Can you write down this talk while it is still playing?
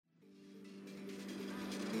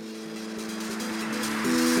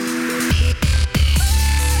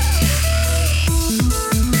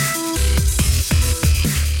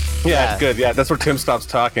Yeah, good. Yeah, that's where Tim stops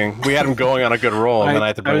talking. We had him going on a good roll, and then I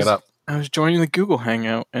had to bring it up. I was joining the Google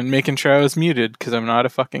Hangout and making sure I was muted because I'm not a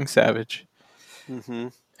fucking savage. Mm-hmm.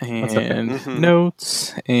 And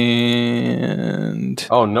notes and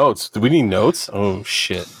notes. Do we need notes? Oh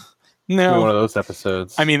shit! No, one of those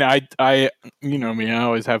episodes. I mean, I you know me. I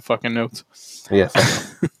always have fucking notes. Yes,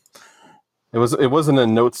 I know. It wasn't a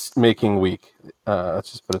notes making week.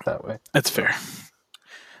 Let's just put it that way. That's fair.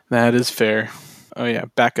 That is fair. Oh yeah,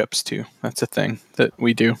 backups too. That's a thing that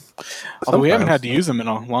we do. Although we haven't had to use them in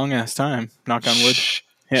a long ass time. Knock on wood.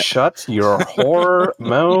 Yeah. Shut your whore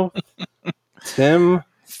mouth, Tim.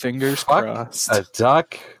 Fingers crossed. A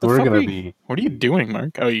duck. We're gonna be. What are you doing,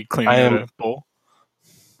 Mark? Oh, you cleaning out a bowl?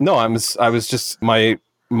 No, I was just my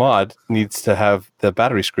mod needs to have the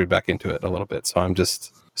battery screwed back into it a little bit, so I'm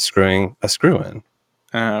just screwing a screw in.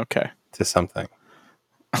 Okay. To something.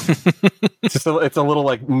 It's a little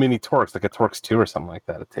like mini Torx, like a Torx 2 or something like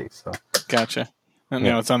that. It takes so. Gotcha. And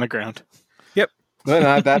now it's on the ground. Yep.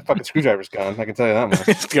 Then that fucking screwdriver's gone. I can tell you that much.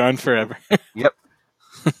 It's gone forever. Yep.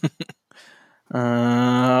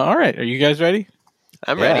 All right. Are you guys ready?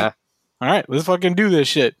 I'm ready. All right. Let's fucking do this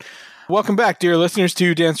shit. Welcome back, dear listeners,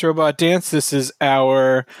 to Dance Robot Dance. This is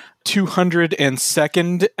our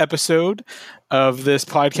 202nd episode of this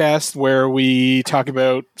podcast where we talk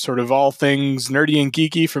about sort of all things nerdy and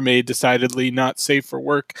geeky from a decidedly not safe for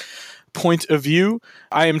work point of view.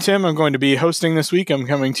 I am Tim. I'm going to be hosting this week. I'm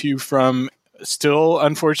coming to you from still,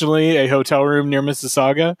 unfortunately, a hotel room near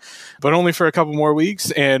Mississauga, but only for a couple more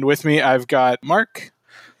weeks. And with me, I've got Mark.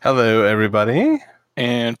 Hello, everybody.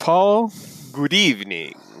 And Paul. Good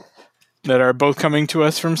evening. That are both coming to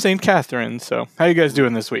us from St. Catharines. So, how you guys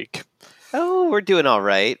doing this week? Oh, we're doing all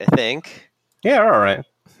right, I think. Yeah, we're all right.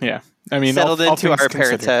 Yeah. I mean, settled all into our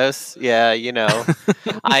parents' house. Yeah, you know.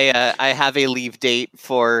 I have a leave date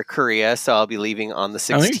for Korea, so I'll be leaving on the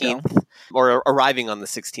 16th. Or arriving on the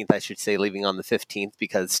 16th, I should say, leaving on the 15th,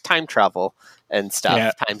 because time travel and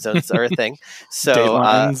stuff, time zones are a thing. So,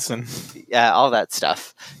 yeah, all that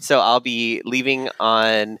stuff. So I'll be leaving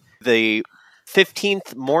on the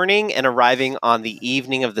 15th morning and arriving on the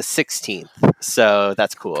evening of the 16th. So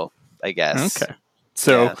that's cool, I guess. Okay.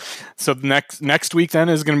 So next week then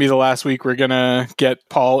is going to be the last week we're going to get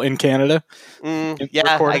Paul in Canada.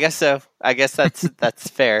 Yeah, recording. I guess so. I guess that's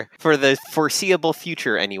fair for the foreseeable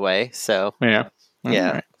future anyway. So yeah.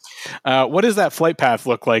 Yeah. Right. What does that flight path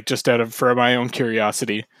look like, just for my own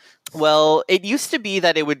curiosity? Well, it used to be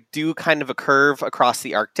that it would do kind of a curve across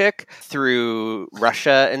the Arctic through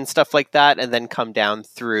Russia and stuff like that, and then come down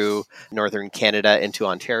through northern Canada into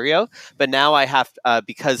Ontario. But now I have,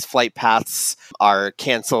 because flight paths are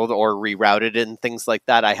canceled or rerouted and things like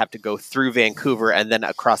that, I have to go through Vancouver and then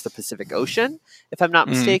across the Pacific Ocean, if I'm not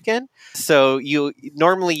mistaken. So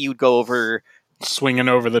normally you'd go over... swinging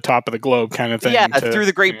over the top of the globe kind of thing. Yeah, through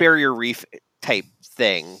the Great Barrier Reef type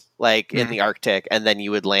thing, like in the Arctic, and then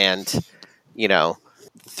you would land,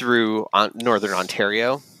 through northern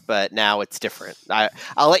Ontario. But now it's different.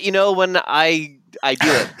 I'll let you know when I do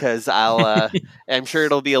it, because I'm sure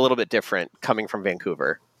it'll be a little bit different coming from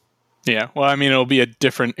Vancouver. Yeah, well, I mean, it'll be a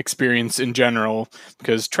different experience in general,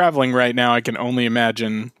 because traveling right now, I can only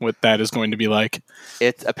imagine what that is going to be like.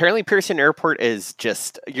 It's apparently Pearson Airport is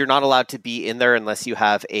just, you're not allowed to be in there unless you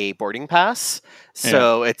have a boarding pass.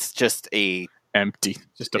 So it's just empty.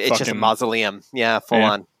 Just Yeah.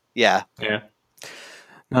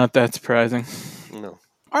 Not that surprising. No.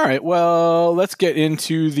 All right, well, let's get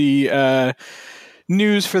into the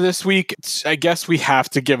news for this week. I guess we have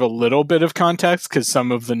to give a little bit of context because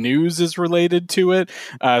some of the news is related to it.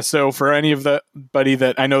 So for anybody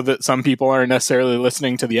that I know that some people aren't necessarily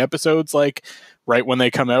listening to the episodes like right when they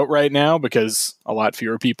come out right now, because a lot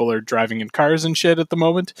fewer people are driving in cars and shit at the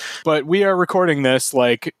moment. But we are recording this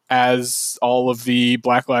like as all of the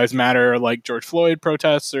Black Lives Matter, like George Floyd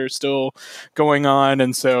protests are still going on.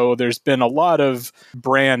 And so there's been a lot of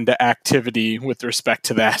brand activity with respect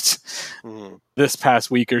to that this past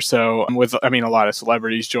week or so, with, a lot of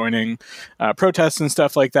celebrities joining protests and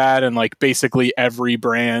stuff like that. And like basically every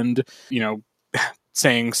brand,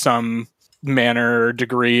 saying some manner or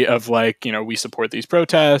degree of like, we support these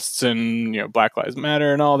protests and, Black Lives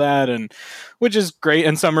Matter and all that, and which is great.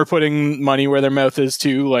 And some are putting money where their mouth is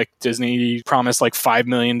too. Like Disney promised like $5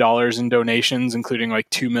 million in donations, including like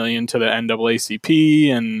 $2 million to the NAACP.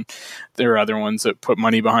 And there are other ones that put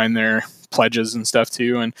money behind their pledges and stuff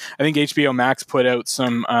too. And I think HBO Max put out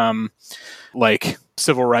some like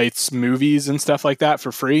civil rights movies and stuff like that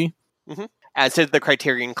for free. As did the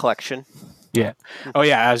Criterion Collection. Yeah. Oh,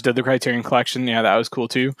 yeah. As did the Criterion Collection. Yeah, that was cool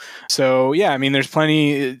too. So, yeah, there's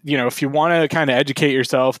plenty, if you want to kind of educate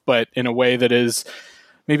yourself, but in a way that is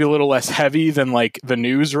maybe a little less heavy than like the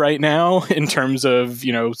news right now in terms of,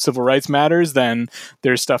 civil rights matters, then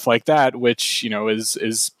there's stuff like that, which,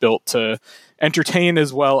 is built to entertain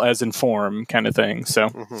as well as inform kind of thing. So,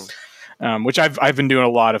 which I've been doing a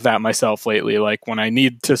lot of that myself lately. Like when I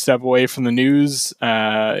need to step away from the news,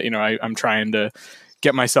 I'm trying to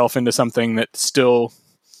get myself into something that still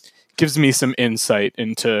gives me some insight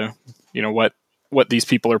into, what these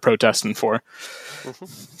people are protesting for.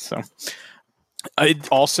 So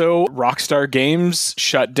also Rockstar Games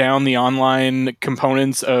shut down the online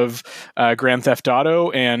components of Grand Theft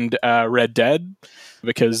Auto and Red Dead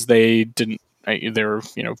because they didn't. They were,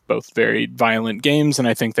 both very violent games, and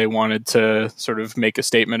I think they wanted to sort of make a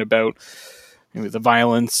statement about the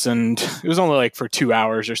violence, and it was only like for 2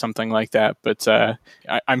 hours or something like that. But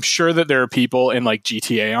I'm sure that there are people in like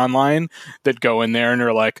GTA Online that go in there and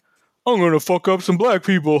are like, I'm going to fuck up some black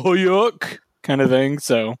people, oh yuck, kind of thing.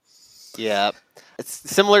 So yeah, it's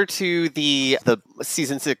similar to the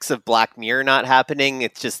season 6 of Black Mirror not happening.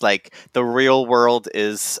 It's just like the real world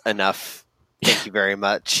is enough. Thank you very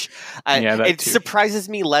much. It surprises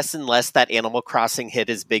me less and less that Animal Crossing hit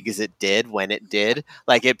as big as it did when it did.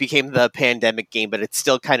 Like, it became the pandemic game, but it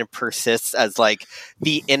still kind of persists as like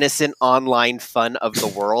the innocent online fun of the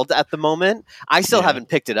world at the moment. I still haven't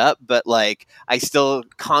picked it up, but like I still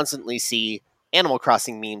constantly see Animal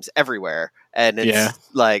Crossing memes everywhere, and it's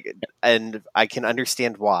and I can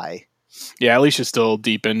understand why. Yeah, Alicia's still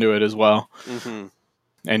deep into it as well. Mm-hmm.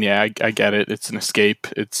 And I get it. It's an escape.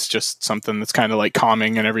 It's just something that's kind of like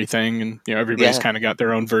calming and everything. And, everybody's kind of got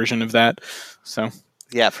their own version of that. So,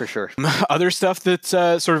 yeah, for sure. Other stuff that's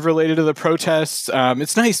sort of related to the protests.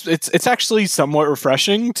 It's nice. It's actually somewhat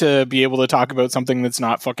refreshing to be able to talk about something that's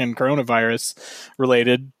not fucking coronavirus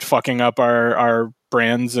related, fucking up our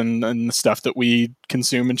brands and the stuff that we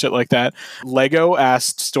consume and shit like that. Lego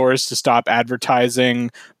asked stores to stop advertising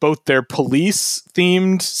both their police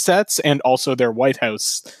themed sets and also their White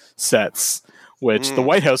House sets, which the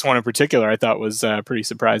White House one in particular I thought was pretty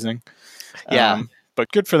surprising. Yeah. But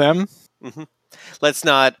good for them. Mm-hmm. Let's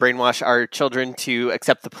not brainwash our children to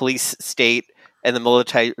accept the police state and the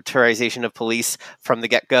militarization of police from the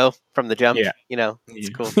get-go, from the jump. Yeah. It's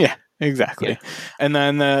cool. Yeah, exactly. Yeah. And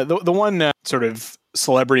then the one sort of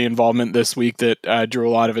celebrity involvement this week that drew a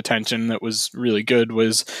lot of attention that was really good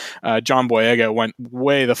was John Boyega went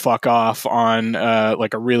way the fuck off on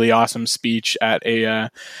like a really awesome speech at a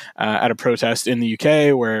protest in the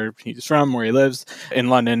UK where he's from, where he lives in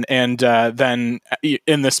London. And then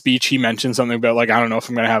in the speech he mentioned something about like, I don't know if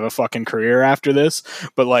I'm going to have a fucking career after this,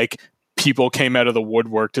 but like people came out of the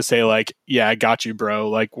woodwork to say like, yeah, I got you, bro.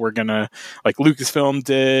 Like we're gonna, like Lucasfilm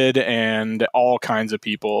did, and all kinds of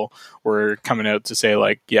people were coming out to say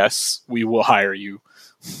like, yes, we will hire you.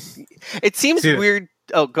 It seems weird.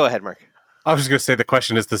 Oh, go ahead, Mark. I was just going to say, the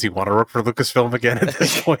question is, does he want to work for Lucasfilm again at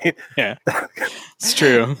this point? Yeah, it's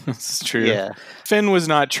true. It's true. Yeah. Finn was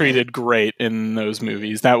not treated great in those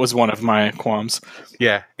movies. That was one of my qualms.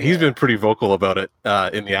 Yeah, he's been pretty vocal about it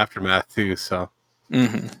in the aftermath too. So.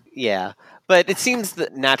 Mm-hmm. Yeah, but it seems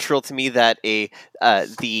natural to me that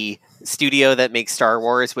the studio that makes Star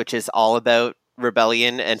Wars, which is all about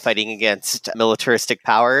rebellion and fighting against militaristic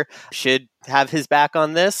power, should have his back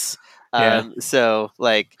on this. So,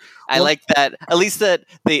 like, I like that at least that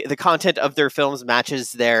the content of their films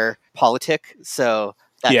matches their politic. So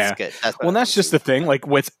that's good. That's just the thing. Like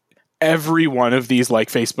with every one of these like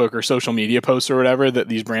Facebook or social media posts or whatever that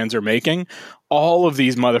these brands are making, all of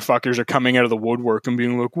these motherfuckers are coming out of the woodwork and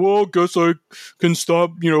being like, well, guess I can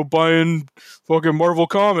stop, buying fucking Marvel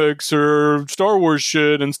comics or Star Wars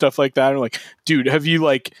shit and stuff like that. And like, dude, have you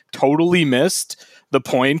like totally missed the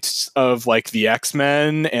point of like the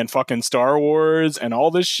X-Men and fucking Star Wars and all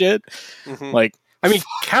this shit? Mm-hmm. Like, I mean,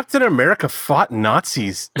 Captain America fought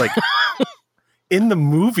Nazis like in the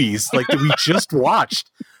movies like that we just watched.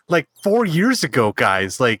 Like 4 years ago,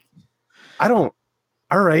 guys. Like, all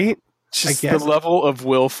right. Just the level of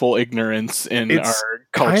willful ignorance in our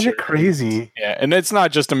culture. Kind of crazy. Yeah, and it's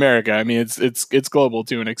not just America. I mean, it's global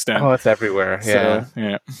to an extent. Oh, it's everywhere. Yeah. So,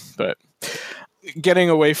 yeah. But getting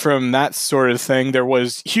away from that sort of thing, there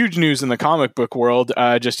was huge news in the comic book world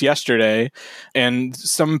just yesterday, and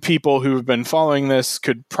some people who have been following this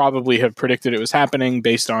could probably have predicted it was happening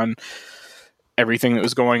based on everything that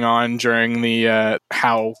was going on during the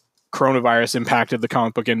how coronavirus impacted the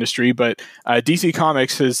comic book industry. But DC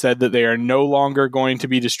Comics has said that they are no longer going to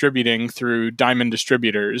be distributing through Diamond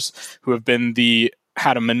Distributors, who have been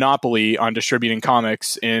had a monopoly on distributing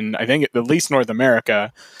comics in, I think, at least North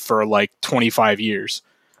America for like 25 years.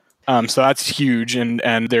 So that's huge. And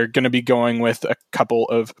they're going to be going with a couple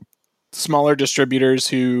of smaller distributors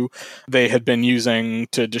who they had been using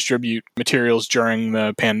to distribute materials during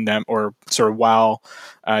the pandemic, or sort of while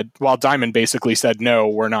Diamond basically said, no,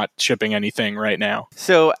 we're not shipping anything right now.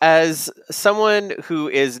 So as someone who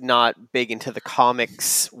is not big into the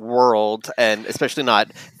comics world, and especially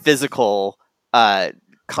not physical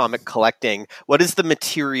comic collecting, what is the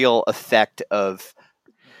material effect of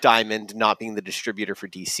Diamond not being the distributor for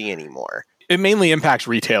DC anymore? It mainly impacts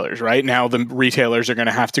retailers, right? Now the retailers are going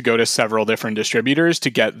to have to go to several different distributors to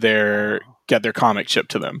get their comic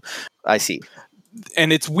shipped to them. I see.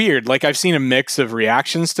 And it's weird. Like, I've seen a mix of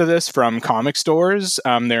reactions to this from comic stores.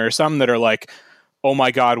 There are some that are like, oh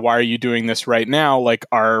my God, why are you doing this right now? Like,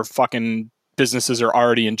 our fucking businesses are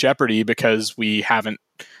already in jeopardy because we haven't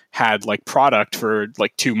had like product for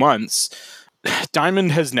like 2 months.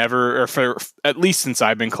 Diamond has never, or for at least since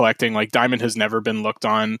I've been collecting, like Diamond has never been looked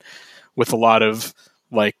on with a lot of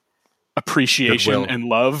like appreciation Goodwill. and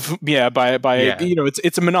love, by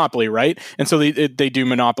it's a monopoly, right? And so they do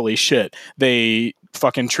monopoly shit. They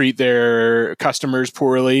fucking treat their customers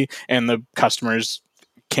poorly, and the customers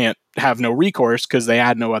can't have no recourse because they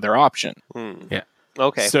had no other option. Yeah.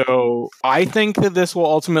 Okay. So I think that this will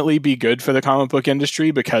ultimately be good for the comic book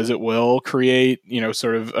industry because it will create,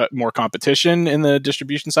 sort of more competition in the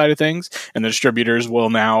distribution side of things, and the distributors will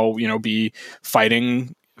now, be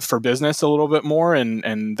fighting for business a little bit more,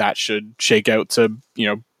 and that should shake out to,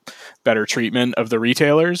 better treatment of the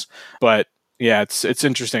retailers. But yeah, it's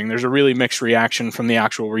interesting. There's a really mixed reaction from the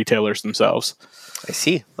actual retailers themselves. I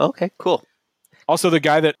see. Okay, cool. Also, the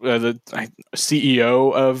guy that the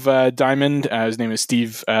CEO of Diamond, his name is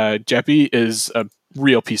Steve Geppi, is a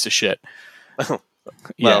real piece of shit.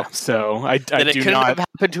 Yeah, so I then it do couldn't not have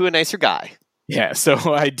happened to a nicer guy. Yeah,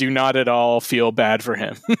 so I do not at all feel bad for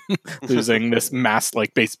him losing this mass,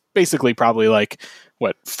 like basically probably like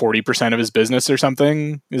what 40% of his business or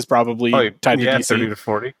something is probably tied to DC. 30 to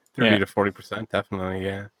 40, 30 to 40%, definitely,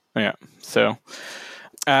 yeah. Yeah. So,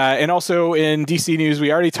 and also in DC news,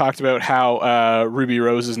 we already talked about how Ruby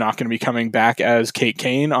Rose is not going to be coming back as Kate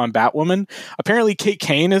Kane on Batwoman. Apparently, Kate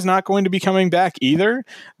Kane is not going to be coming back either.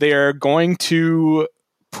 They are going to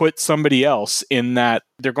put somebody else in that.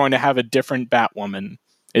 They're going to have a different Batwoman,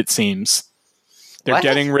 it seems. They're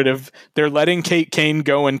letting Kate Kane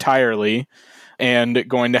go entirely and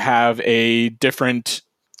going to have a different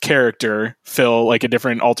character fill like a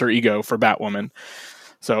different alter ego for Batwoman.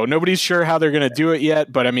 So nobody's sure how they're going to do it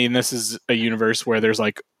yet, but I mean, this is a universe where there's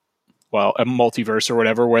like, well, a multiverse or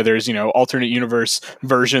whatever, where there's, alternate universe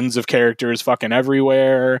versions of characters fucking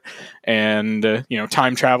everywhere. And,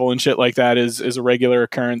 time travel and shit like that is a regular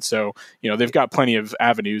occurrence. So, they've got plenty of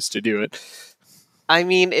avenues to do it. I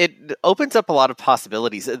mean, it opens up a lot of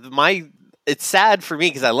possibilities. It's sad for me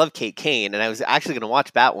because I love Kate Kane, and I was actually going to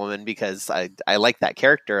watch Batwoman because I like that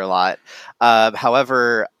character a lot.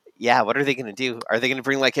 However, yeah, what are they going to do? Are they going to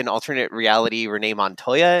bring like an alternate reality Renee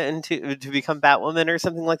Montoya to become Batwoman or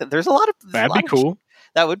something like that? There's a lot of that'd be cool.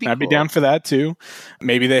 That would be. I'd be down for that too.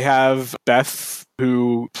 Maybe they have Beth,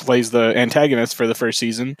 who plays the antagonist for the first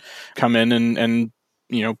season, come in and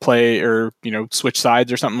play or switch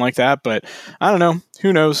sides or something like that. But I don't know.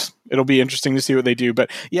 Who knows? It'll be interesting to see what they do.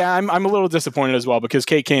 But yeah, I'm a little disappointed as well because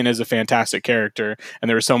Kate Kane is a fantastic character, and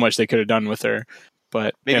there was so much they could have done with her.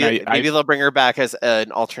 But maybe they'll bring her back as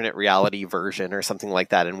an alternate reality version or something like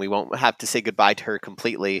that, and we won't have to say goodbye to her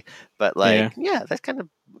completely. But that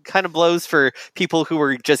kind of blows for people who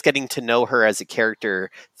were just getting to know her as a character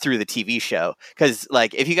through the TV show. Because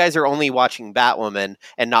like, if you guys are only watching Batwoman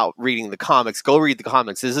and not reading the comics, go read the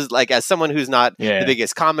comics. This is like, as someone who's not the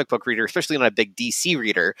biggest comic book reader, especially not a big DC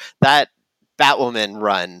reader, that Batwoman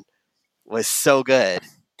run was so good.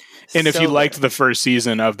 And if you liked the first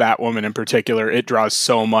season of Batwoman in particular, it draws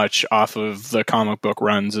so much off of the comic book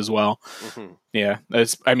runs as well. Mm-hmm. Yeah.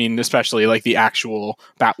 Especially like the actual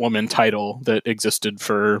Batwoman title that existed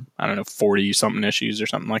for, 40 something issues or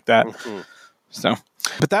something like that. Mm-hmm. So,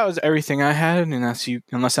 but that was everything I had,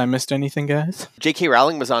 unless I missed anything, guys. J.K.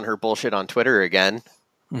 Rowling was on her bullshit on Twitter again.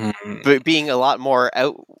 But being a lot more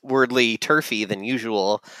outwardly turfy than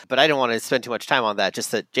usual. But I don't want to spend too much time on that.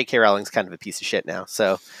 Just that J.K. Rowling's kind of a piece of shit now.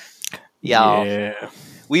 So, yeah.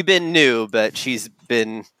 We've been new, but she's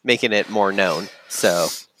been making it more known. So,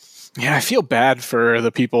 yeah, I feel bad for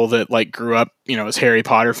the people that like grew up, as Harry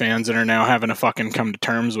Potter fans and are now having to fucking come to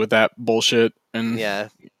terms with that bullshit and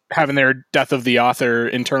having their death of the author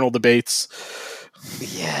internal debates.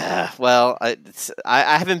 Yeah, well,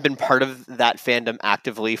 I haven't been part of that fandom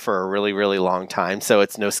actively for a really, really long time, so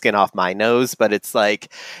it's no skin off my nose. But it's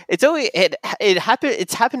like it happened.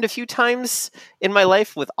 It's happened a few times in my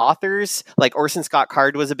life with authors. Like Orson Scott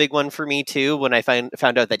Card was a big one for me too. When I found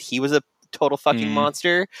out that he was a total fucking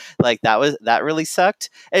monster, like that really sucked.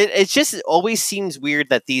 It just always seems weird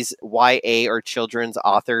that these YA or children's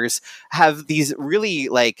authors have these really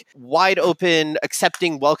like wide open,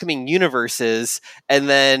 accepting, welcoming universes, and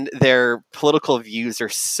then their political views are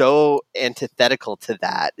so antithetical to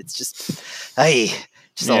that. It's just,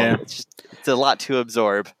 it's a lot to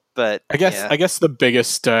absorb. But I guess the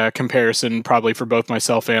biggest comparison probably for both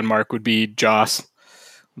myself and Mark would be Joss.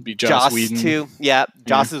 Joss Whedon too. Yeah,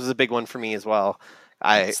 Joss was a big one for me as well.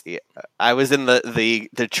 I was in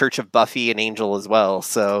the Church of Buffy and Angel as well.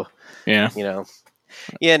 So yeah,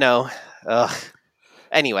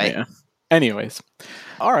 Anyway. Yeah. Anyways,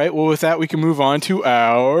 all right. Well, with that, we can move on to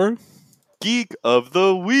our Geek of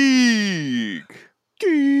the Week.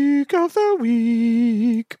 Geek of the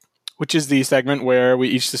Week, which is the segment where we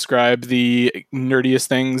each describe the nerdiest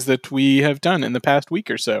things that we have done in the past week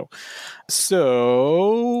or so.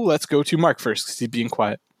 So let's go to Mark first, because he's being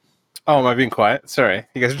quiet. Oh, am I being quiet? Sorry.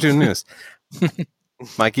 You guys are doing news.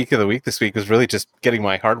 My Geek of the Week this week was really just getting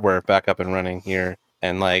my hardware back up and running here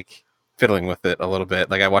and like fiddling with it a little bit.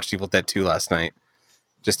 Like I watched Evil Dead 2 last night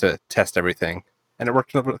just to test everything, and it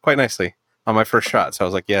worked quite nicely on my first shot. So I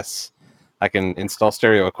was like, yes, I can install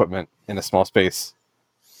stereo equipment in a small space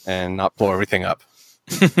and not blow everything up.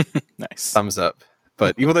 Nice. Thumbs up.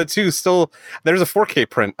 But Evil Dead 2 still, there's a 4K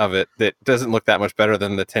print of it that doesn't look that much better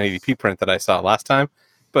than the 1080p print that I saw last time.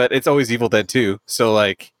 But it's always Evil Dead 2. So,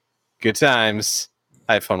 like, good times.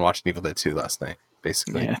 I had fun watching Evil Dead 2 last night,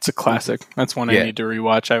 basically. Yeah, it's a classic. That's one I need to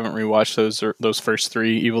rewatch. I haven't rewatched those first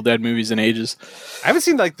 3 Evil Dead movies in ages. I haven't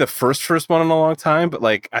seen, like, the first one in a long time. But,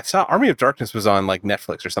 like, I saw Army of Darkness was on, like,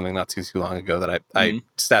 Netflix or something not too long ago that I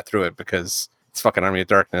sat through it because it's fucking Army of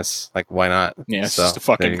Darkness. Like, why not? Yeah, it's just a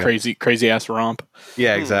fucking crazy ass romp.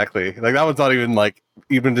 Yeah, exactly. Like that one's not even like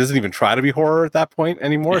doesn't even try to be horror at that point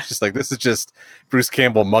anymore. It's just like this is just Bruce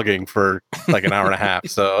Campbell mugging for like an hour and a half.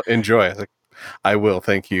 So enjoy. I was like, I will.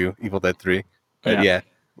 Thank you, Evil Dead 3. But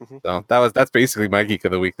so that's basically my Geek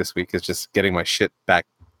of the Week this week is just getting my shit back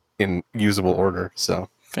in usable order. So.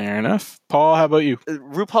 Fair enough. Paul, how about you?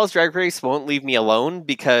 RuPaul's Drag Race won't leave me alone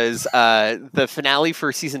because the finale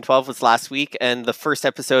for season 12 was last week, and the first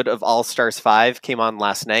episode of All Stars 5 came on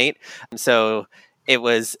last night. So it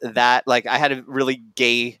was that, like, I had a really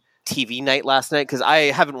gay TV night last night because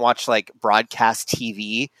I haven't watched, like, broadcast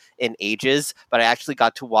TV in ages, but I actually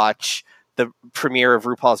got to watch the premiere of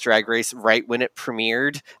RuPaul's Drag Race right when it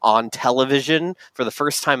premiered on television for the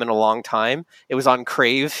first time in a long time. It was on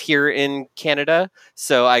Crave here in Canada.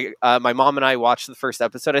 So my mom and I watched the first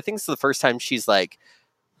episode. I think it's the first time she's like,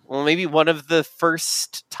 well, maybe one of the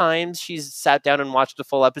first times she's sat down and watched a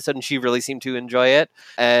full episode, and she really seemed to enjoy it.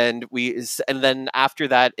 And then after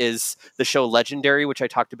that is the show Legendary, which I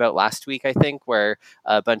talked about last week, I think, where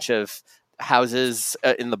a bunch of houses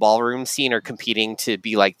in the ballroom scene are competing to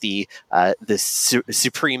be like the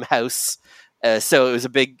supreme house. So it was a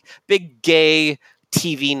big gay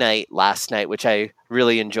TV night last night, which I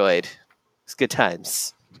really enjoyed. It's good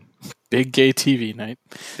times. Big gay TV night.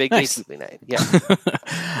 Big gay TV night.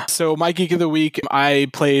 Yeah. So my Geek of the Week, I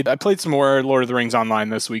played some more Lord of the Rings Online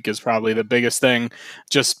this week is probably the biggest thing,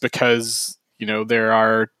 just because we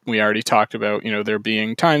already talked about, there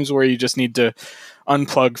being times where you just need to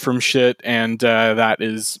unplug from shit, and that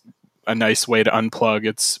is a nice way to unplug.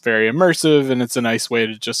 It's very immersive, and it's a nice way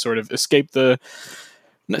to just sort of escape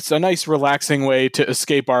it's a nice relaxing way to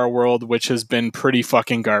escape our world, which has been pretty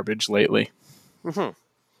fucking garbage lately.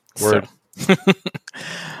 Mm-hmm. Word. So.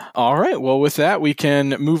 All right, well, with that, we can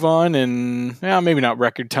move on and maybe not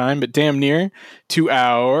record time, but damn near to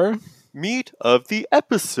our meat of the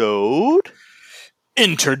episode.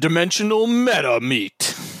 Interdimensional Meta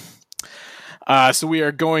Meat. So we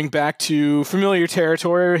are going back to familiar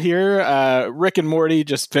territory here. Rick and Morty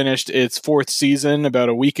just finished its 4th season about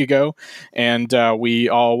a week ago, and we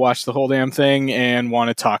all watched the whole damn thing and want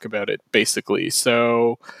to talk about it, basically.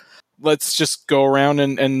 So let's just go around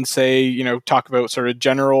and say, talk about sort of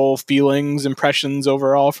general feelings, impressions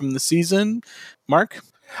overall from the season. Mark?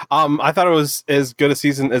 I thought it was as good a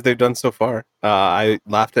season as they've done so far. I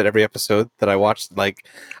laughed at every episode that I watched. Like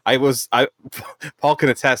Paul can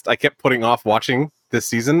attest, I kept putting off watching this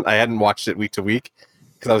season. I hadn't watched it week to week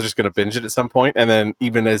because I was just going to binge it at some point. And then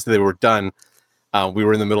even as they were done, we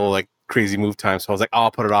were in the middle of like crazy move time. So I was like, oh,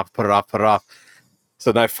 I'll put it off.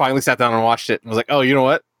 So then I finally sat down and watched it and was like, oh, you know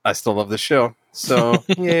what? I still love this show. So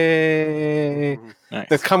yay! Nice.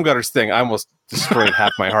 The cum gutters thing, I almost destroyed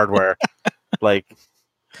half my hardware. Like,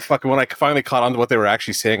 fucking when I finally caught on to what they were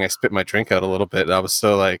actually saying, I spit my drink out a little bit. I was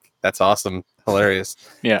so like, that's awesome, hilarious.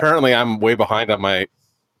 Yeah. Apparently, I'm way behind on my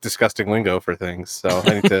disgusting lingo for things, so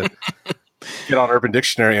I need to get on Urban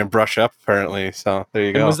Dictionary and brush up. Apparently, so there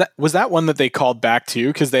you go. And was that one that they called back to?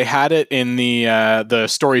 Because they had it in the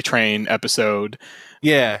Story Train episode.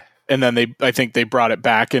 Yeah. And then I think they brought it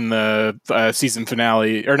back in the season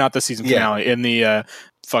finale, or not the season finale, in the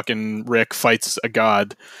fucking Rick fights a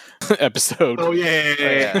god episode. Oh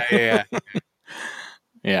yeah.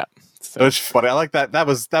 Yeah. So it's funny. I like that. That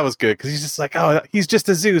was good because he's just like, oh, he's just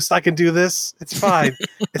a Zeus. I can do this. It's fine.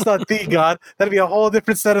 It's not the god. That'd be a whole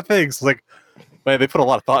different set of things. Like, man, they put a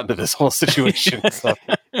lot of thought into this whole situation. So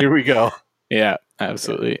here we go. Yeah,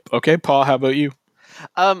 absolutely. Okay, Paul, how about you?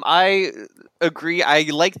 I agree. I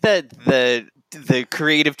like that the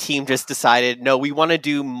creative team just decided, no, we want to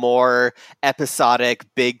do more episodic,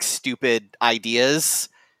 big, stupid ideas.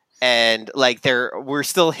 And like there were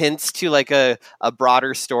still hints to like a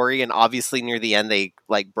broader story, and obviously near the end they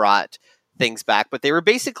like brought things back, but they were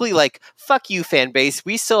basically like, fuck you, fan base,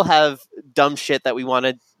 we still have dumb shit that we want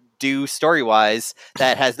to do story wise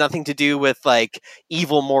that has nothing to do with like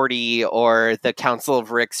evil Morty or the Council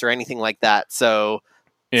of Ricks or anything like that. So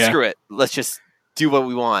screw it, let's just do what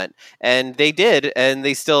we want. And they did, and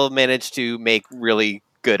they still managed to make really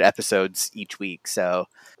good episodes each week. So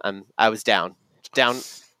I was down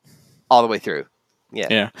all the way through.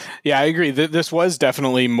 Yeah, I agree. This was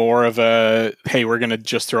definitely more of a, hey, we're going to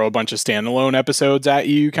just throw a bunch of standalone episodes at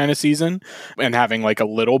you kind of season, and having like a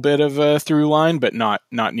little bit of a through line, but not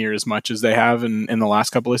near as much as they have in the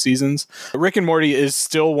last couple of seasons. Rick and Morty is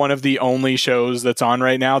still one of the only shows that's on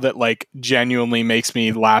right now that like genuinely makes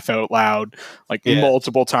me laugh out loud like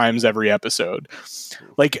multiple times every episode.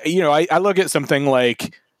 Like, you know, I look at something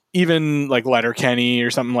like even like Letterkenny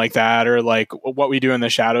or something like that, or like What We Do in the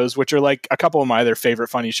Shadows, which are like a couple of my other favorite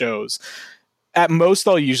funny shows. At most,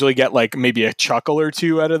 I'll usually get like maybe a chuckle or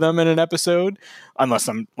two out of them in an episode, unless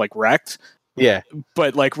I'm like wrecked. Yeah.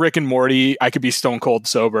 But like Rick and Morty, I could be stone cold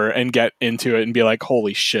sober and get into it and be like,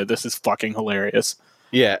 holy shit, this is fucking hilarious.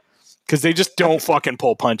 Yeah. Because they just don't fucking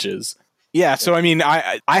pull punches. Yeah, so I mean,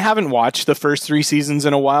 I haven't watched the first 3 seasons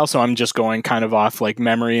in a while, so I'm just going kind of off like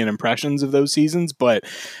memory and impressions of those seasons. But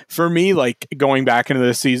for me, like going back into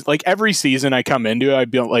the season, like every season I come into,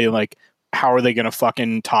 I'd be like, how are they going to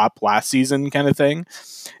fucking top last season kind of thing?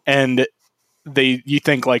 And you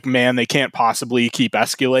think like, man, they can't possibly keep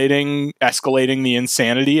escalating the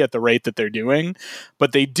insanity at the rate that they're doing,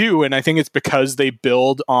 but they do. And I think it's because they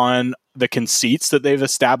build on the conceits that they've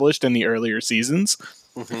established in the earlier seasons.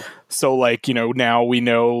 Mm-hmm. So like, you know, now we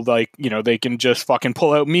know like, you know, they can just fucking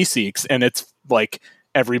pull out Meeseeks and it's like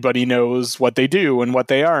everybody knows what they do and what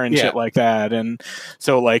they are and shit like that. And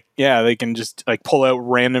so like, yeah, they can just like pull out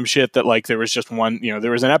random shit that like there was just one, you know,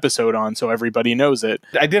 there was an episode on, so everybody knows it.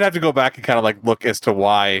 I did have to go back and kind of like look as to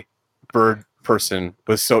why Bird Person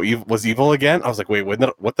was so evil again. I was like, wait,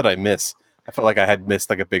 what did I miss? I felt like I had missed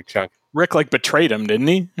like a big chunk. Rick like betrayed him, didn't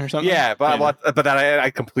he, or something? Yeah, but that I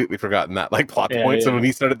completely forgotten that like plot point. So when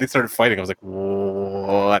they started fighting, I was like,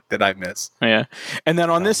 what did I miss? Yeah, and then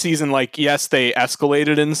on this season, like, yes, they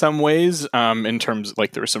escalated in some ways, in terms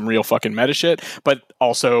like there was some real fucking meta shit, but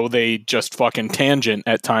also they just fucking tangent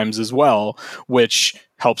at times as well, which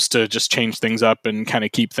helps to just change things up and kind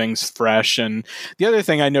of keep things fresh. And the other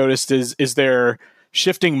thing I noticed is they're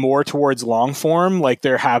shifting more towards long form. Like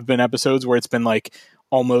there have been episodes where it's been like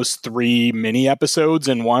almost 3 mini episodes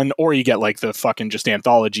in one, or you get like the fucking just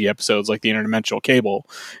anthology episodes like the Interdimensional Cable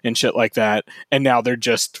and shit like that. And now they're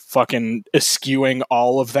just fucking eschewing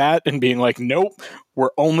all of that and being like, nope,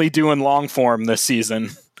 we're only doing long form this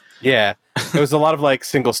season. Yeah. It was a lot of like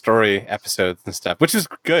single story episodes and stuff, which is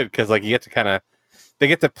good because like they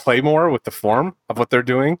get to play more with the form of what they're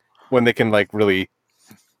doing when they can like really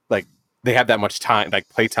like they have that much time, like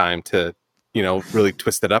playtime to, you know, really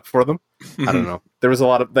twist it up for them. Mm-hmm. I don't know. There was a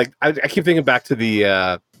lot of like I keep thinking back to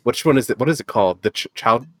the which one is it? What is it called? The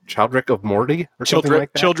Childrick of Morty or something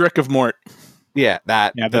like that? Childrick of Mort. Yeah,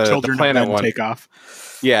 that. Yeah, the Children the planet of one. Take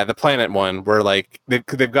off. Yeah, the planet one where like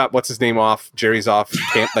they've got what's his name off, Jerry's off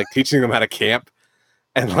camp, like teaching them how to camp,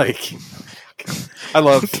 and like I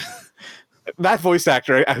love that voice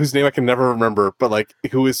actor whose name I can never remember, but like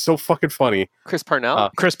who is so fucking funny. Chris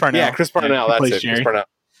Parnell. Chris Parnell. Yeah, Chris Parnell. Yeah, that's it. Jerry. Chris Parnell.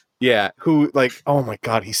 Yeah, who like? Oh my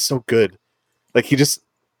god, he's so good. Like he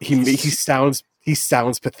sounds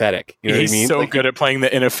pathetic. You know what I mean? He's so like, good at playing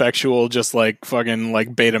the ineffectual, just like fucking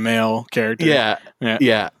like beta male character.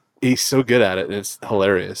 Yeah. He's so good at it. And it's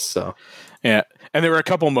hilarious. So yeah, And there were a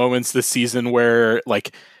couple moments this season where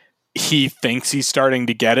like he thinks he's starting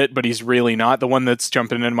to get it, but he's really not. The one that's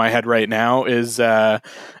jumping in my head right now is the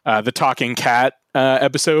talking cat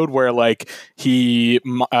episode where like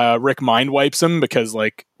Rick mind wipes him because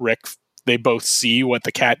like they both see what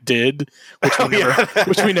the cat did,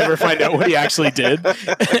 which we never find out what he actually did,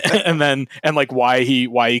 and like why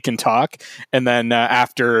he can talk. And then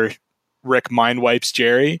after Rick mind wipes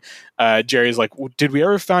Jerry, Jerry's like, did we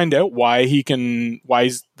ever find out why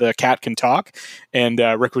the cat can talk? And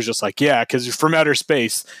Rick was just like, yeah, because he's from outer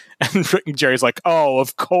space. And Jerry's like, oh,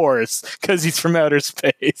 of course, because he's from outer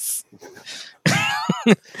space.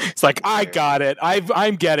 It's like, I got it.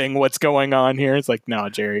 I'm getting what's going on here. It's like, no,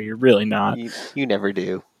 Jerry, you're really not. You never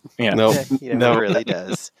do. Yeah. Nope. He never really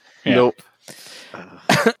does. Yeah. Nope.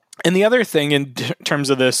 And the other thing in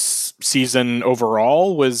terms of this season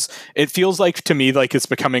overall was it feels like to me like it's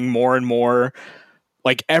becoming more and more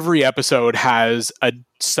like every episode has a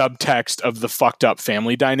subtext of the fucked up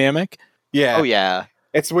family dynamic. Yeah. Oh yeah.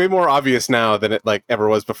 It's way more obvious now than it like ever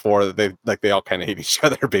was before that they all kind of hate each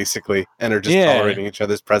other basically and are just tolerating each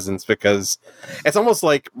other's presence because it's almost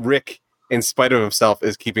like Rick, in spite of himself,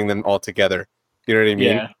 is keeping them all together. You know what I mean?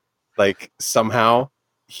 Yeah. Like somehow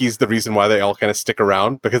he's the reason why they all kind of stick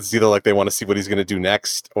around because it's either like they want to see what he's going to do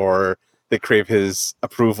next or they crave his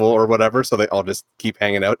approval or whatever. So they all just keep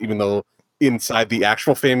hanging out, even though inside the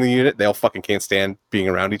actual family unit, they all fucking can't stand being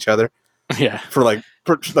around each other. Yeah. For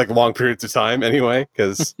long periods of time anyway,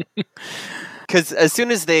 because as soon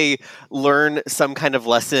as they learn some kind of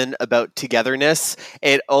lesson about togetherness,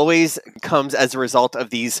 it always comes as a result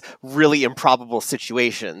of these really improbable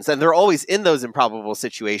situations. And they're always in those improbable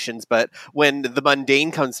situations, but when the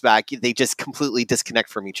mundane comes back, they just completely disconnect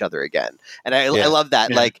from each other again. And I love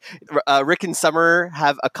that. Yeah. Like Rick and Summer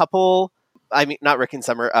have a couple... I mean, not Rick and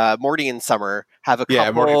Summer, Morty and Summer have a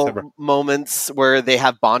couple moments where they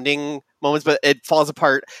have bonding moments, but it falls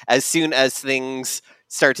apart as soon as things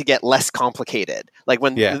start to get less complicated. Like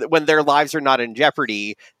when their lives are not in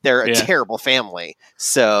jeopardy, they're a terrible family.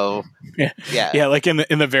 So yeah, like in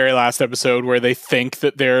the very last episode where they think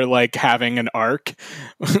that they're like having an arc,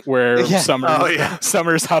 where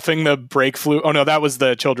Summer's huffing the brake fluid. Oh no, that was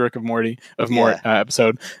the Children of Morty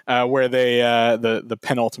episode, where they the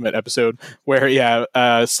penultimate episode where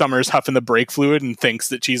Summer's huffing the brake fluid and thinks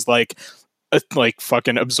that she's like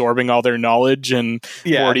fucking absorbing all their knowledge, and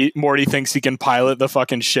Morty thinks he can pilot the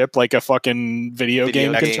fucking ship like a fucking video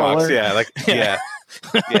game controller. Yeah.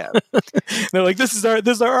 They're like, this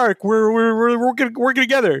is our arc. We're working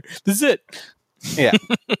together. This is it. Yeah.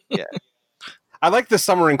 Yeah. I like the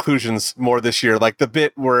Summer inclusions more this year. Like the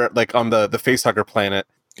bit where like on the facehugger planet.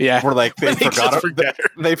 Yeah. Where like they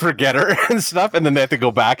forget her and stuff, and then they have to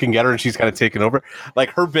go back and get her, and she's kind of taken over. Like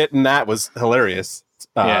her bit in that was hilarious.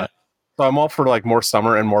 So I'm all for like more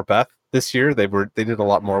Summer and more Beth this year. They did a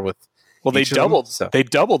lot more with. Well, they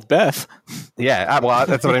doubled Beth. Yeah, well,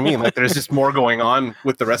 that's what I mean. Like, there's just more going on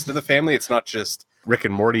with the rest of the family. It's not just Rick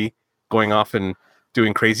and Morty going off and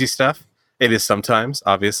doing crazy stuff. It is sometimes,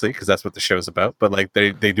 obviously, because that's what the show's about. But like,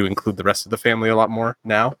 they do include the rest of the family a lot more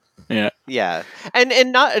now. Yeah,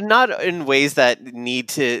 and not in ways that need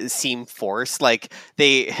to seem forced. Like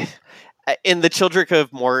they. In the Children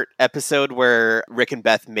of Mort episode where Rick and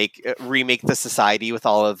Beth remake the society with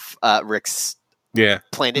all of Rick's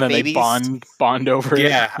planet and then babies, they bond over.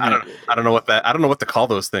 Yeah, I don't know what to call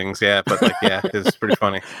those things. Yeah, but like it's pretty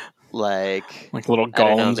funny. like little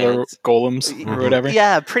golems or whatever.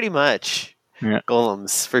 Yeah, pretty much. Yeah.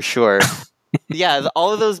 Golems for sure. Yeah,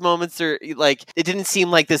 all of those moments are like it didn't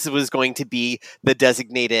seem like this was going to be the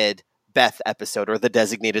designated Beth episode or the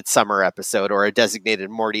designated Summer episode or a designated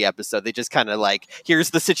Morty episode. They just kind of like, here's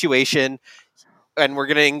the situation and we're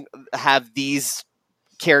going to have these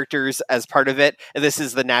characters as part of it, and this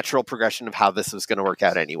is the natural progression of how this was going to work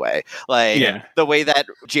out anyway. Like the way that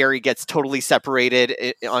Jerry gets totally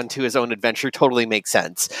separated onto his own adventure totally makes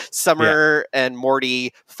sense. Summer and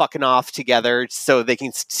Morty fucking off together so they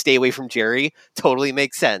can stay away from Jerry totally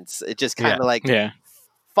makes sense. It just kind of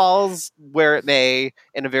falls where it may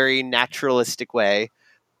in a very naturalistic way.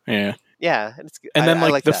 And then I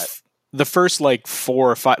like the first like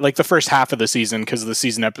 4 or 5, like the first half of the season, because the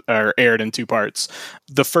season aired in 2 parts.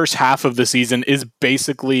 The first half of the season is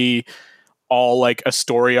basically all like a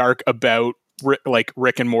story arc about like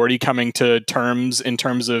Rick and Morty coming to terms in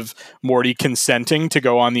terms of Morty consenting to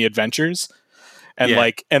go on the adventures.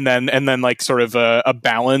 And and then like sort of a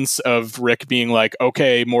balance of Rick being like,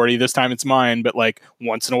 okay, Morty, this time it's mine, but like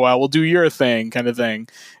once in a while we'll do your thing kind of thing.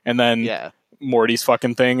 And then Morty's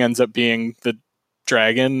fucking thing ends up being the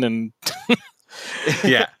dragon, and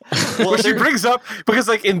Yeah. Well, Which he there- brings up because,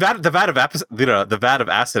 like, in the vat of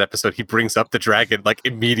acid episode, he brings up the dragon like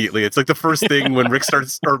immediately. It's like the first thing when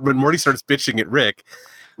when Morty starts bitching at Rick.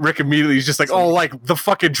 Rick immediately is just like, "Oh, like the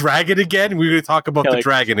fucking dragon again? We're gonna talk about the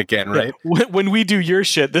dragon again, right?" When we do your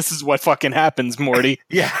shit, this is what fucking happens, Morty.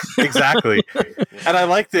 Yeah, exactly. And I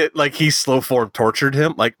like that, like, he slow form tortured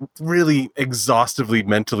him, like really exhaustively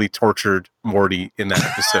mentally tortured Morty in that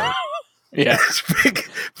episode. Yeah.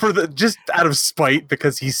 Just out of spite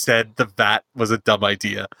because he said the vat was a dumb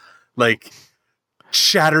idea. Like,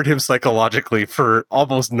 shattered him psychologically for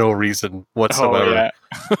almost no reason whatsoever.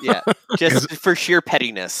 Yeah, just for sheer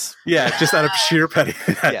pettiness. Yeah, just out of sheer petty.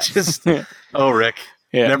 Just Rick,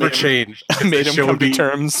 never changed. Made him come to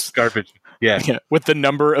terms. Garbage. Yeah, with the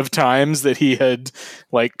number of times that he had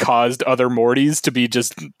like caused other Mortys to be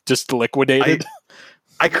just liquidated.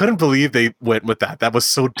 I couldn't believe they went with that. That was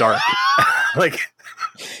so dark. Like,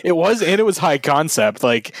 it was, and it was high concept.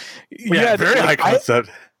 Like, very high concept.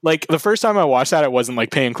 Like, the first time I watched that, I wasn't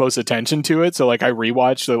like paying close attention to it. So like, I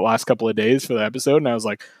rewatched the last couple of days for the episode, and I was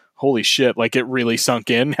like, holy shit, like, it really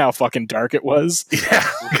sunk in how fucking dark it was. Yeah.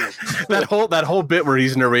 that whole bit where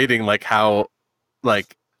he's narrating like how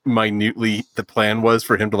like minutely the plan was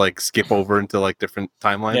for him to like skip over into like different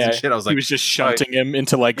timelines and shit. I was like, he was just shunting him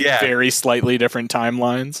into like very slightly different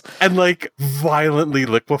timelines and like violently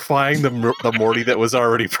liquefying the Morty that was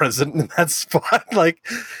already present in that spot. Like,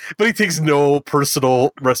 but he takes no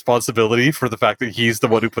personal responsibility for the fact that he's the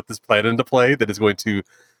one who put this plan into play that is going to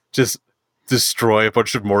just destroy a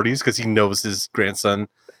bunch of Mortys because he knows his grandson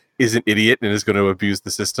is an idiot and is going to abuse the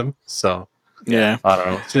system. So yeah, I don't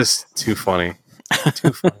know, it's just too funny.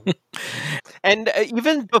 Too funny. And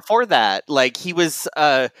even before that, like, he was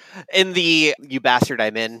in the "You Bastard,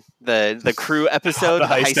 I'm In" the crew episode, the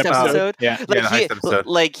heist episode. Yeah, like, the heist episode.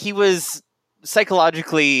 Like, he was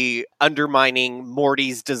psychologically undermining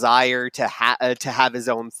Morty's desire to have his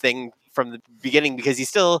own thing from the beginning because he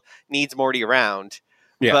still needs Morty around.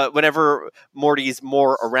 Yeah. But whenever Morty's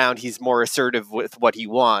more around, he's more assertive with what he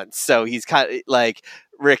wants. So he's kind of like,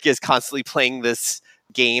 Rick is constantly playing this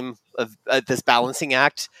game of this balancing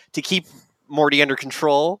act to keep Morty under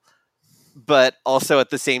control, but also at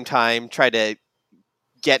the same time try to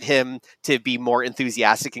get him to be more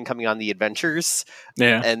enthusiastic in coming on the adventures.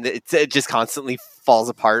 Yeah. And it just constantly falls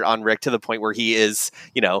apart on Rick to the point where he is,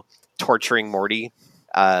 torturing Morty.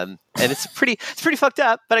 And it's pretty fucked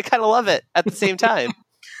up, but I kind of love it at the same time.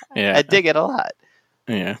 Yeah. I dig it a lot.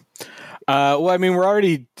 Yeah. Well, I mean, we're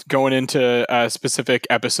already going into specific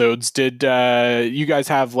episodes. Did you guys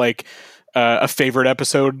have like a favorite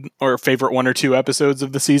episode or favorite one or two episodes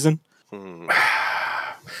of the season?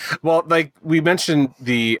 Well, like we mentioned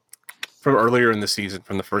from earlier in the season,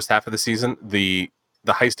 from the first half of the season, the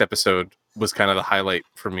heist episode was kind of the highlight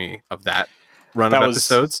for me of that run of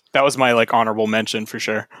episodes. That was my like honorable mention for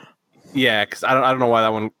sure. Yeah, because I don't know why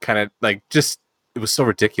that one kind of like just. It was so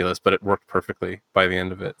ridiculous, but it worked perfectly by the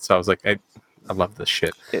end of it. So I was like, I love this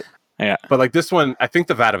shit. Yeah. But like this one, I think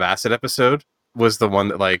the Vat of Acid episode was the one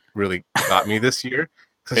that like really got me this year.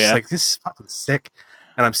 Because it's like, this is fucking sick.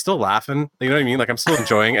 And I'm still laughing. You know what I mean? Like, I'm still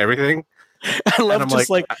enjoying everything. I love just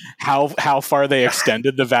like how far they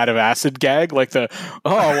extended the Vat of Acid gag. Like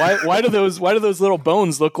why do those little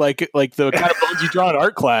bones look like the kind of bones you draw in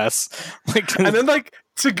art class? Like, and then like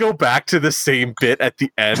to go back to the same bit at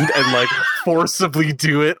the end and like forcibly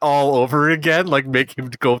do it all over again, like make him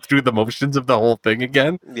go through the motions of the whole thing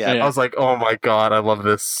again. Yeah. I was like, oh my god, I love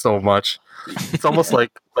this so much. It's almost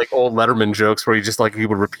like old Letterman jokes where he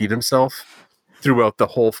would repeat himself throughout the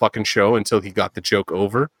whole fucking show until he got the joke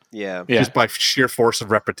over. Yeah. Just by sheer force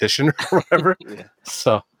of repetition or whatever. Yeah.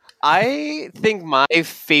 So I think my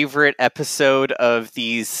favorite episode of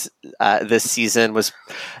this season was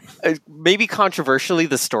maybe controversially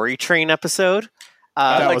the Story Train episode.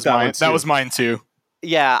 That was mine too.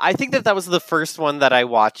 Yeah, I think that was the first one that I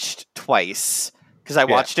watched twice because I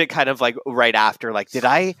watched it kind of like right after. Like, did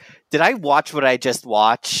I watch what I just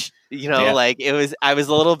watched? Like I was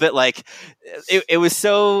a little bit like, it was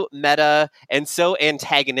so meta and so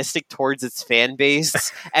antagonistic towards its fan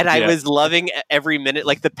base. And I was loving every minute.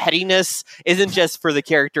 Like, the pettiness isn't just for the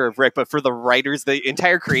character of Rick, but for the writers, the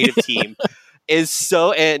entire creative team is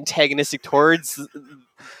so antagonistic towards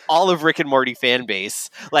all of Rick and Morty fan base.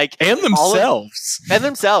 Like, and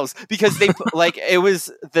themselves. Because they like, it was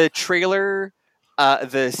the trailer,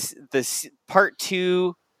 the part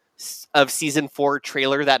 2 of season 4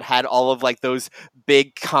 trailer that had all of like those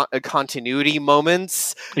big continuity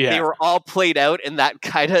moments. Yeah. They were all played out in that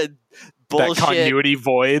kind of bullshit. That continuity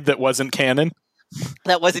void that wasn't canon.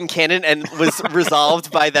 That wasn't canon and was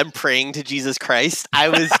resolved by them praying to Jesus Christ. I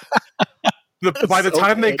By the so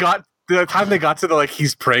time they good. got to the like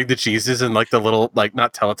he's praying to Jesus and like the little like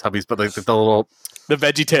not Teletubbies but like the little The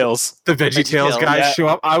Veggie Tales. the VeggieTales guys Yeah. show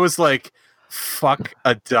up. I was like, fuck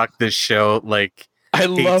a duck. This show like I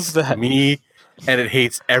hates love that. me, and it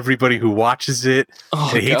hates everybody who watches it.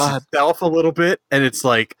 Oh It hates god. itself a little bit, and it's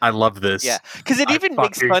like I love this. Yeah, because it I even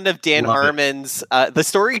makes fucking fun of Dan love it. Harmon's the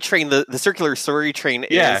story train. The circular story train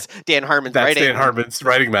Yeah. is Dan Harmon's That's writing. Dan Harmon's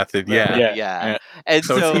writing method. Yeah. Yeah. yeah. And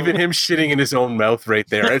So, it's even him shitting in his own mouth right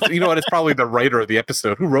there. It's, you know what? It's probably the writer of the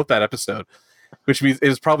episode who wrote that episode, which means it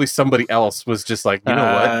was probably somebody else was just like, you know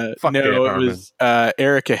what? Fuck Dan no, it Harmon. was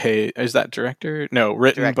Erica Hayes. Is that director? No,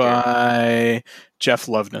 written Director. by Jeff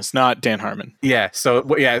Loveness, not Dan Harmon. Yeah. So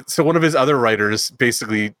one of his other writers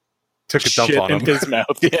basically took a dump Shit on in him. his mouth.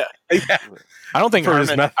 Yeah. Yeah. I don't think For his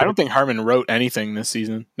Harmon. method. I don't think Harmon wrote anything this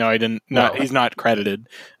season. No, I didn't. Not No. he's not credited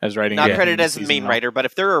as writing. not anything credited this as the season main at all. writer, but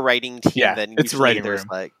if they're a writing team, Yeah, then it's usually writing there's room.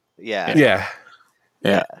 like yeah.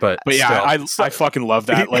 Yeah. But yeah, still. I fucking love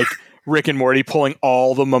that. Like Rick and Morty pulling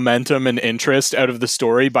all the momentum and interest out of the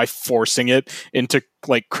story by forcing it into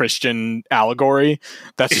like Christian allegory.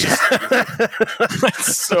 That's just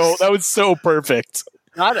that was so perfect.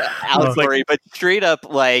 Not an allegory, but straight up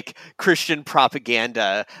like Christian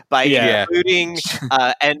propaganda by Yeah. including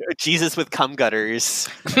and Jesus with cum gutters.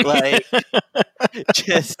 Like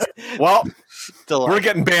just Well, delightful. we're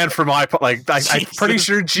getting banned from I'm pretty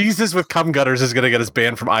sure Jesus with cum gutters is going to get us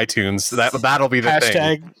banned from iTunes. That'll be the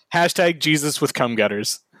thing. Hashtag Jesus with cum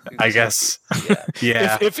gutters. I guess.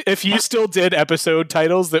 Yeah. If you still did episode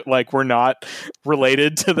titles that like were not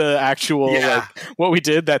related to the actual Yeah. like what we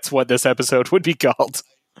did, that's what this episode would be called.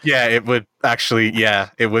 Yeah, it would actually. Yeah,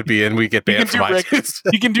 it would be, and we get You banned can from do Rick- iTunes.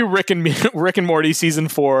 You can do Rick and Morty season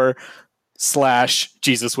 4 /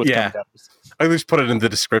 Jesus with Yeah. cum gutters. I just put it in the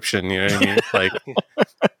description. You know what I mean? Like,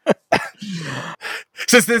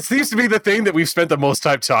 since this seems to be the thing that we've spent the most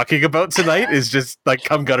time talking about tonight, is just like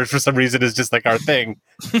cum gutters for some reason is just like our thing.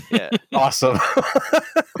 Yeah. Awesome.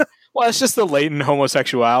 Well, it's just the latent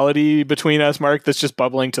homosexuality between us, Mark, that's just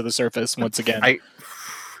bubbling to the surface once again.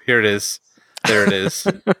 Here it is. There it is.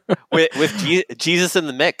 with Jesus in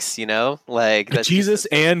the mix, you know, like that's Jesus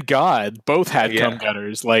and God both had cum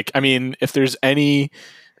gutters. Like, I mean, if there's any,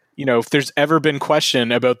 if there's ever been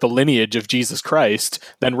question about the lineage of Jesus Christ,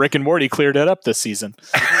 then Rick and Morty cleared it up this season.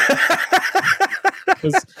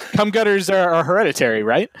 'Cause cum gutters are hereditary,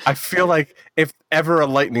 right? I feel like if ever a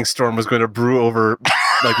lightning storm was going to brew over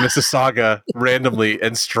like Mississauga randomly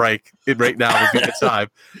and strike, it right now would be the time.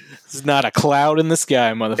 There's not a cloud in the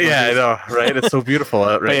sky, motherfucker. Yeah, I know, right? It's so beautiful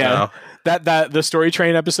out right now. That the Story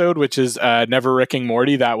Train episode, which is Never Ricking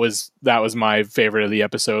Morty, that was my favorite of the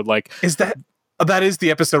episode. Like, Is that is the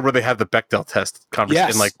episode where they have the Bechdel test conversation?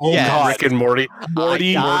 Yes. Like, Oh, God. Rick and Morty.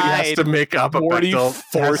 Morty I Has died. to make up a Morty Bechdel test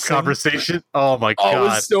forcing- conversation. Oh my oh, it god!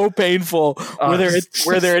 was so painful. Oh, where they're it's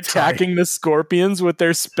where they're just tight. attacking the scorpions with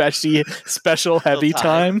their special heavy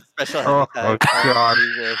time. Special Oh, heavy time. God.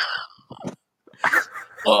 Jesus.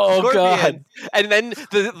 Oh god. Scorpion. And then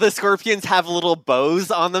the scorpions have little bows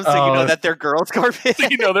on them, so you know Oh. that they're girl scorpions.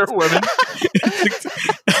 You know they're women.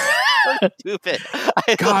 Stupid.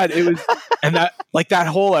 God, it was, and that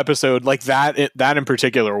whole episode, like that in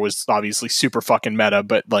particular was obviously super fucking meta,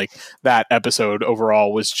 but like that episode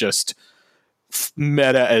overall was just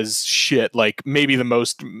meta as shit. Like maybe the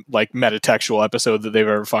most like metatextual episode that they've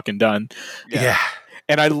ever fucking done. Yeah.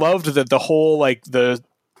 And I loved that the whole like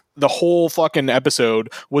the whole fucking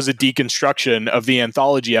episode was a deconstruction of the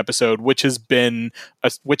anthology episode, which have been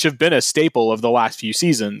a staple of the last few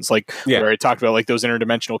seasons. Like where I talked about like those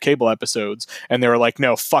interdimensional cable episodes, and they were like,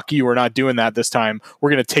 "No, fuck you, we're not doing that this time. We're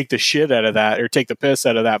gonna take the shit out of that, or take the piss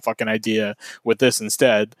out of that fucking idea with this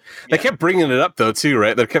instead." They kept bringing it up though too,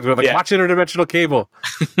 right? They kept going like, "Watch interdimensional cable."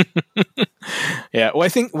 Yeah, well, I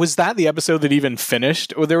think was that the episode that even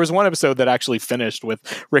finished? Well, there was one episode that actually finished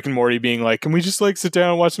with Rick and Morty being like, "Can we just like sit down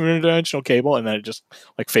and watch some interdimensional cable?" And then it just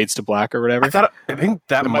like fades to black or whatever. I think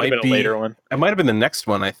that It might have might been be a later one. It might have been the next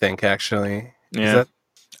one. I think actually. Yeah,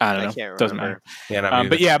 I don't know. can't Doesn't remember. matter. Yeah, not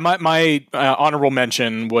But yeah, my honorable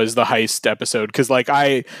mention was the heist episode, because like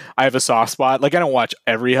I have a soft spot. Like I don't watch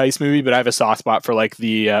every heist movie, but I have a soft spot for like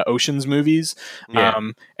the Ocean's movies. Yeah.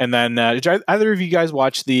 And then did either of you guys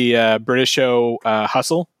watch the British show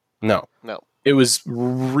Hustle? No. It was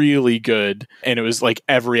really good, and it was like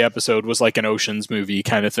every episode was like an Ocean's movie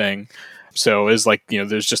kind of thing. So it was like,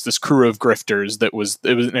 there's just this crew of grifters it was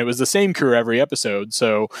the same crew every episode.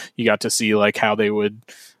 So you got to see like how they would,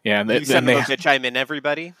 You son of a bitch, I'm in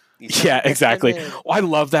everybody. You son yeah, of a bitch, exactly. I'm in. Well, I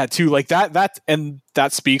love that too. Like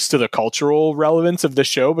that speaks to the cultural relevance of the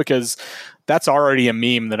show, because that's already a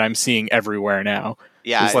meme that I'm seeing everywhere now.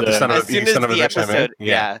 Yeah, Is What, the son as of soon you as son of a the bitch I'm in? episode,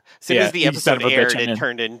 Yeah. as soon Yeah, as the you son episode of a bitch aired, I'm it in.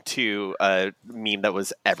 turned into a meme that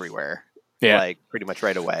was everywhere. Yeah. Like pretty much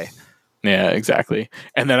right away. Yeah, exactly.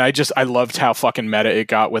 And then I loved how fucking meta it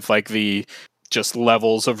got with like the just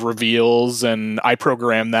levels of reveals, and I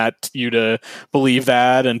programmed that you to believe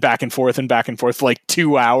that, and back and forth for like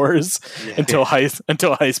 2 hours Yeah. until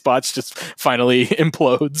Heistbots just finally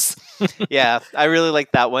implodes. Yeah, I really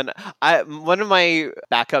like that one. One of my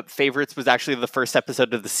backup favorites was actually the first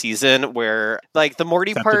episode of the season where like the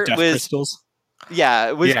Morty Is that part the Death was Crystals? yeah,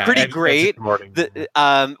 it was pretty great.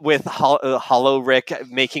 With Hollow Rick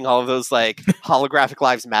making all of those like holographic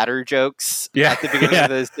lives matter jokes Yeah. at the beginning of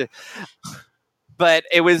this. But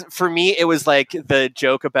it was for me. It was like the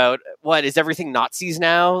joke about what is everything Nazis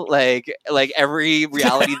now? Like every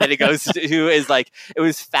reality that it goes to is like it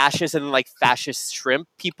was fascist and like fascist shrimp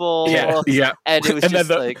people. Yeah. And it was And then just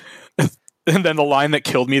like And then the line that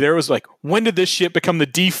killed me there was like, when did this shit become the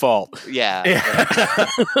default? yeah. I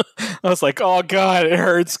was like, oh god, it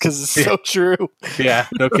hurts because it's so true. Yeah,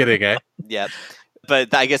 no kidding, eh? Yep.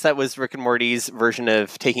 But I guess that was Rick and Morty's version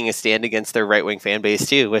of taking a stand against their right wing fan base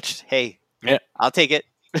too. Which hey, yeah, I'll take it.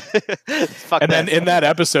 Fuck and that. then in that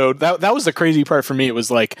episode, that was the crazy part for me. It was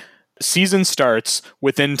like season starts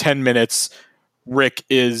within 10 minutes. Rick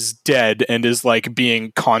is dead and is like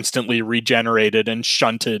being constantly regenerated and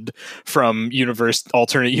shunted from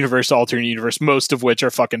alternate universe, most of which are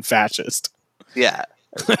fucking fascist. Yeah.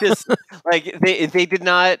 Just like they did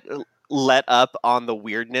not let up on the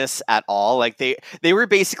weirdness at all. Like they were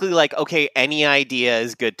basically like, okay, any idea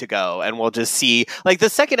is good to go, and we'll just see. Like the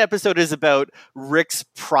second episode is about Rick's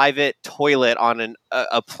private toilet on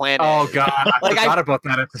a planet. Oh god, I Like, forgot about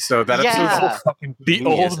that episode. That episode's so fucking The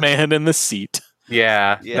genius. old man in the seat.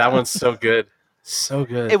 Yeah, Yeah. that one's so good. So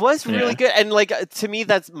good. It was really Yeah. good, and like to me,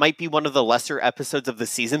 that might be one of the lesser episodes of the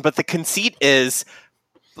season. But the conceit is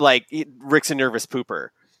like Rick's a nervous pooper,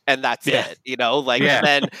 and that's Yeah. it. You know, like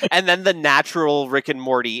Yeah. and then the natural Rick and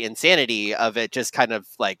Morty insanity of it just kind of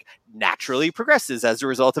like naturally progresses as a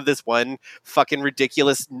result of this one fucking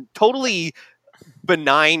ridiculous, totally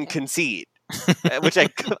benign conceit. Which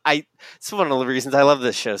it's one of the reasons I love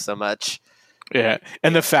this show so much. Yeah.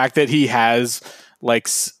 And the fact that he has like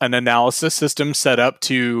an analysis system set up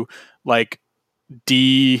to like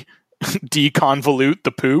deconvolute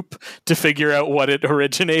the poop to figure out what it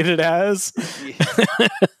originated as.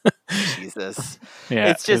 Jesus. Yeah.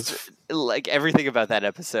 It's just like everything about that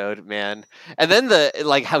episode, man. And then the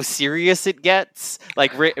like how serious it gets.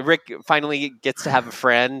 Like Rick finally gets to have a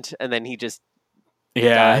friend, and then he just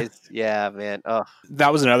dies. Yeah, man. Oh,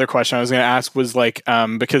 that was another question I was going to ask was like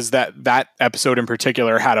because that episode in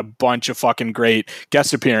particular had a bunch of fucking great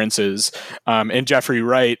guest appearances, and Jeffrey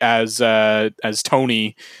Wright as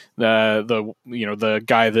Tony, the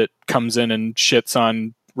guy that comes in and shits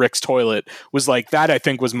on Rick's toilet, was like that. I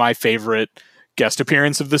think was my favorite guest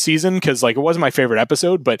appearance of the season, because like it wasn't my favorite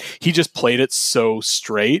episode, but he just played it so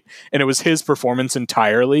straight, and it was his performance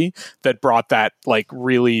entirely that brought that like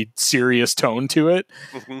really serious tone to it.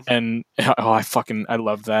 mm-hmm. And I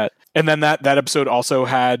love that. And then that episode also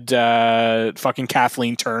had fucking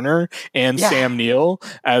Kathleen Turner and Sam Neill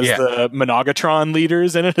as the Monogatron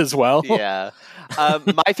leaders in it as well. Yeah.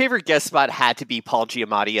 My favorite guest spot had to be Paul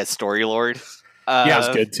Giamatti as Storylord. That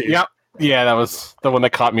was good too. Yep. Yeah, that was the one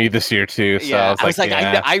that caught me this year too. So yeah, I was like,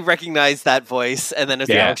 yeah. I recognize that voice, and then it's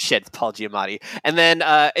like, oh shit, it's Paul Giamatti. And then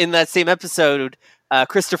in that same episode,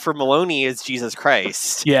 Christopher Maloney is Jesus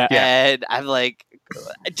Christ. Yeah. And I'm like,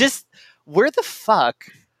 just where the fuck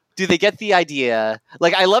do they get the idea?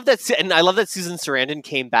 Like, I love that Susan Sarandon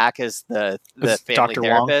came back as the family Dr.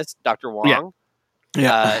 therapist, Dr. Wong.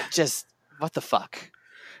 Yeah. Just what the fuck.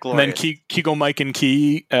 Glorious. And then Keegan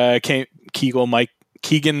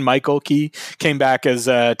Michael Key came back as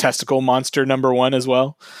Testicle Monster #1 as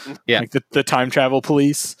well. Yeah. Like the time travel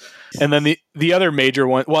police. And then the other major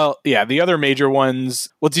one, the other major ones,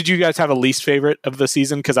 did you guys have a least favorite of the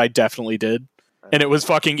season? Because I definitely did. And it was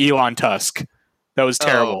fucking Elon Tusk. That was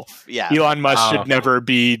terrible. Oh, yeah. Elon Musk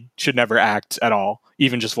should never act at all,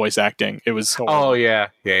 even just voice acting. It was horrible. Oh yeah,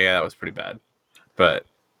 that was pretty bad. But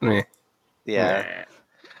yeah.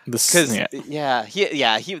 Because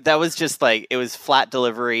that was just like, it was flat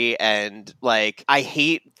delivery, and like I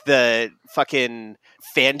hate the fucking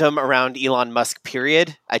fandom around Elon Musk,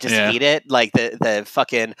 period. I just hate it. Like the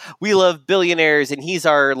fucking, we love billionaires and he's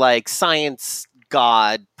our like science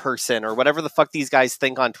god person, or whatever the fuck these guys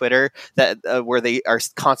think on Twitter, that where they are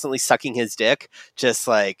constantly sucking his dick. Just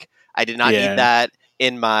like, I did not need that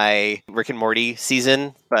in my Rick and Morty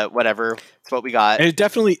season, but whatever, it's what we got. And it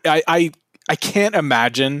definitely, I can't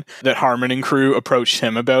imagine that Harmon and crew approached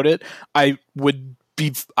him about it. I would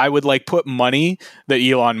I would like put money that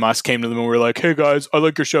Elon Musk came to them and were like, "Hey guys, I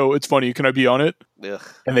like your show. It's funny. Can I be on it?" Ugh.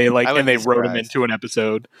 And they I wouldn't be wrote him surprised. into an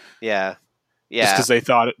episode. Yeah. Just Yeah. because they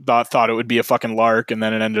thought it would be a fucking lark, and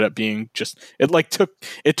then it ended up being just it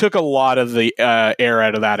took a lot of the air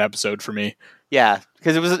out of that episode for me. Yeah.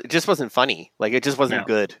 Because it just wasn't funny. Like it just wasn't No.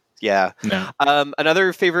 good. Yeah. No,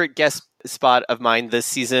 Another favorite guest spot of mine this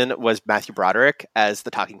season was Matthew Broderick as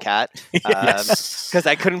the talking cat. Yes. Because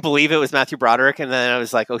I couldn't believe it was Matthew Broderick, and then I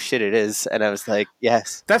was like, "Oh shit, it is!" And I was like,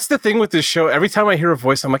 "Yes." That's the thing with this show. Every time I hear a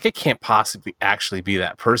voice, I'm like, it can't possibly actually be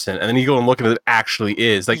that person. And then you go and look at it actually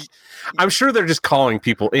is. Like, I'm sure they're just calling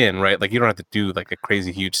people in, right? Like, you don't have to do like a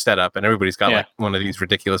crazy huge setup. And everybody's got like one of these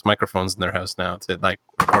ridiculous microphones in their house now to like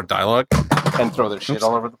record dialogue and throw their shit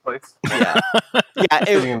all over the place. Yeah, yeah.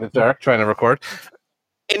 Sitting in the dark trying to record.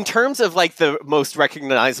 In terms of like the most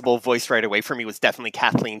recognizable voice right away for me was definitely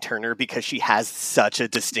Kathleen Turner because she has such a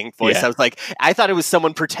distinct voice. Yeah. I was like, I thought it was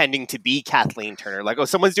someone pretending to be Kathleen Turner. Like, oh,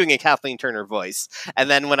 someone's doing a Kathleen Turner voice. And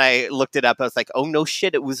then when I looked it up, I was like, oh no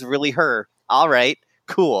shit, it was really her. All right,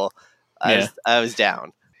 cool. I was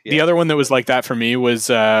down. the Yeah. other one that was like that for me was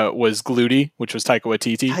Gluty, which was Taika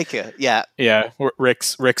Waititi. Taika, yeah. Yeah,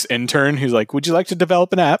 Rick's intern, who's like, "Would you like to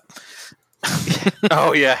develop an app?"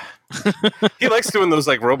 Oh, yeah. He likes doing those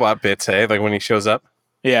like robot bits, eh? Like when he shows up.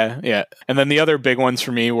 Yeah. And then the other big ones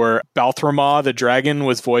for me were Balthramar the dragon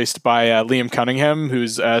was voiced by Liam Cunningham,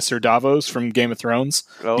 who's Sir Davos from Game of Thrones,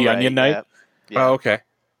 Oh, the right, Onion Knight. Yeah. Yeah. Oh, okay.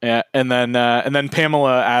 Yeah, and then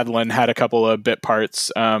Pamela Adlon had a couple of bit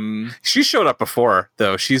parts. She showed up before,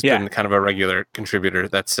 though. She's Yeah. been kind of a regular contributor.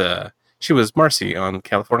 She was Marcy on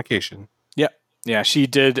Californication. Yeah, she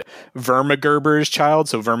did Vermigerber's child.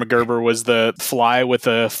 So Vermigerber was the fly with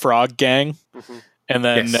a frog gang. Mhm. And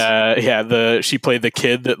then, Yes. she played the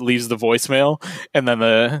kid that leaves the voicemail. And then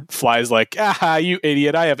the fly's like, "Ah, you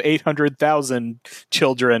idiot. I have 800,000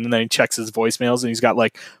 children." And then he checks his voicemails and he's got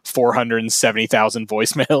like 470,000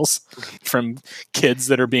 voicemails from kids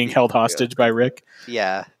that are being held hostage by Rick.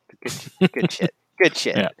 Yeah. Good shit. Good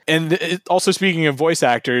shit. Yeah. And also, speaking of voice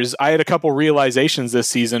actors, I had a couple realizations this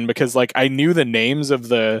season because like I knew the names of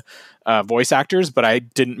the voice actors, but I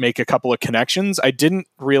didn't make a couple of connections. I didn't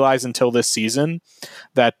realize until this season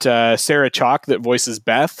that Sarah Chalke that voices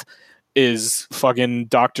Beth is fucking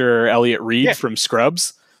Dr. Elliot Reed from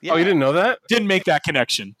Scrubs. Yeah. Oh, you didn't know that? Didn't make that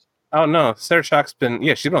connection. Oh, no. Sarah Chalke's been...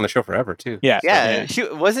 Yeah, she's been on the show forever, too. Yeah. Yeah,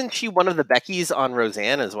 wasn't she one of the Beckys on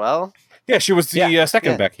Roseanne as well? Yeah, she was the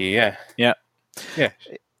second Yeah. Becky, yeah. Yeah. Yeah.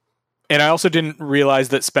 And I also didn't realize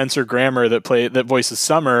that Spencer Grammer that voices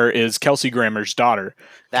Summer is Kelsey Grammer's daughter.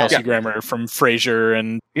 Kelsey Grammer from Frasier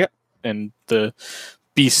and the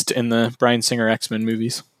Beast in the Bryan Singer X-Men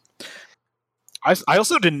movies. I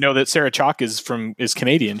also didn't know that Sarah Chalke is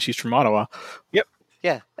Canadian. She's from Ottawa.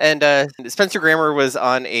 Yeah, and Spencer Grammer was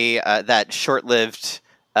on a that short-lived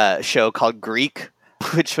show called Greek,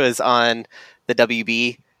 which was on the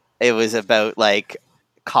WB. It was about like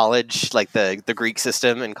college, like the Greek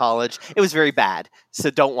system in college. It was very bad,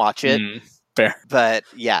 so don't watch it. Fair. But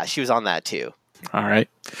yeah, she was on that too. All right.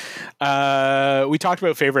 We talked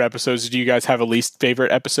about favorite episodes. Do you guys have a least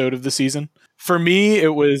favorite episode of the season? For me,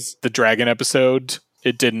 it was the dragon episode.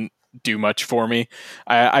 It didn't do much for me.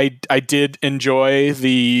 I did enjoy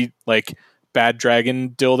the like bad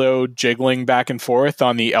dragon dildo jiggling back and forth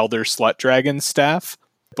on the elder slut dragon staff.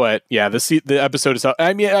 But yeah, the episode is.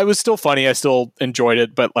 I mean, it was still funny. I still enjoyed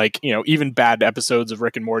it. But like, you know, even bad episodes of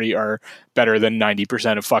Rick and Morty are better than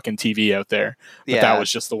 90% of fucking TV out there. But that was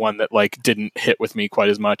just the one that like didn't hit with me quite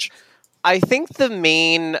as much. I think the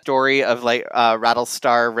main story of like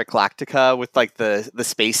Rattlestar Rick Lactica with like the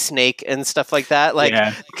space snake and stuff like that, like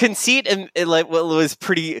conceit and it was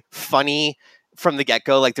pretty funny from the get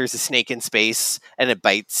go. Like there's a snake in space and it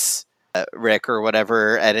bites Rick or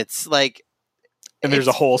whatever, and it's like. And there's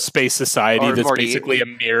a whole space society that's basically a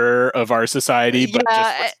mirror of our society, but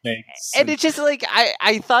just for snakes. And it's just like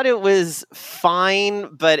I thought it was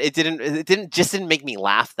fine, but it didn't make me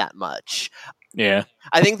laugh that much. Yeah.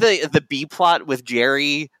 I think the B plot with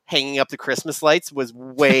Jerry hanging up the Christmas lights was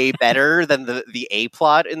way better than the A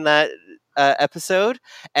plot in that episode.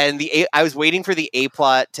 And I was waiting for the A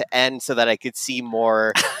plot to end so that I could see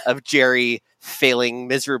more of Jerry failing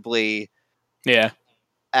miserably. Yeah.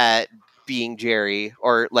 At being Jerry,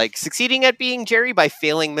 or like succeeding at being Jerry by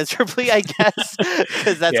failing miserably, I guess,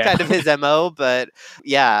 because that's kind of his MO. But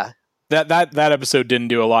yeah, that episode didn't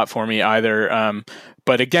do a lot for me either.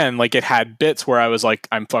 But again, like it had bits where I was like,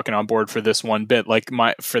 I'm fucking on board for this one bit. Like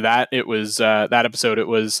it was that episode. It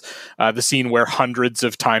was the scene where hundreds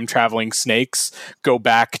of time traveling snakes go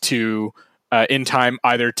back to in time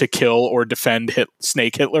either to kill or defend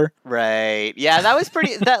Snake Hitler. Right. Yeah, that was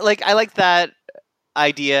pretty. That like I like that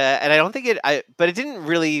idea, and I don't think but it didn't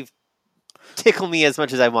really tickle me as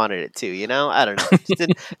much as I wanted it to. You know, I don't know.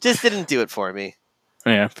 Just didn't do it for me.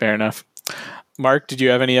 Yeah, fair enough. Mark, did you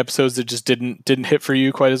have any episodes that just didn't hit for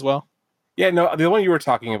you quite as well? Yeah, no, the one you were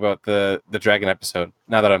talking about, the dragon episode.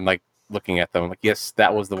 Now that I'm like looking at them, I'm like, yes,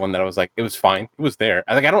 that was the one that I was like, it was fine, it was there.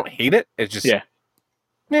 I don't hate it. It's just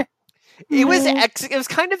It was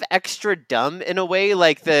kind of extra dumb in a way,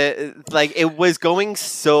 like it was going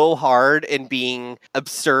so hard and being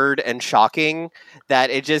absurd and shocking that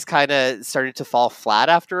it just kind of started to fall flat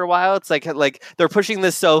after a while. It's like they're pushing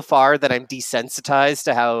this so far that I'm desensitized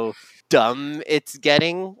to how dumb it's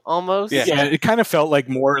getting almost. Yeah, it kind of felt like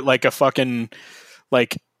more like a fucking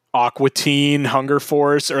like Aqua Teen, Hunger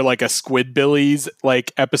Force, or like a Squidbillies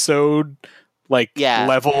like episode, like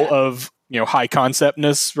level of high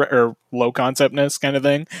conceptness or low conceptness kind of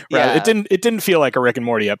thing. Yeah. It didn't feel like a Rick and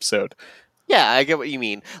Morty episode. Yeah, I get what you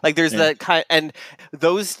mean. Like there's the kind, and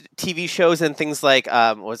those TV shows and things like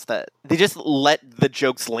what's that? They just let the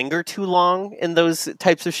jokes linger too long in those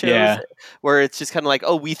types of shows, where it's just kind of like,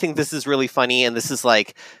 oh, we think this is really funny, and this is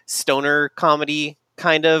like stoner comedy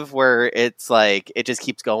kind of, where it's like it just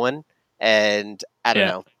keeps going, and I don't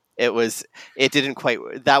know. That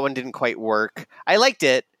one didn't quite work. I liked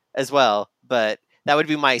it as well, but that would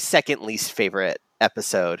be my second least favorite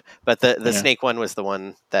episode. But the snake one was the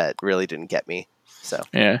one that really didn't get me. So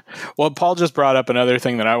well, Paul just brought up another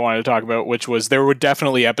thing that I wanted to talk about, which was there were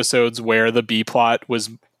definitely episodes where the B plot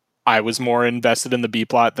I was more invested in the B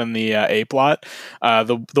plot than the A plot.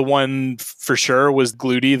 The one for sure was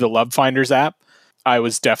Gluty, the Love Finders app. I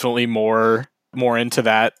was definitely more into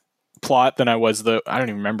that plot than I was I don't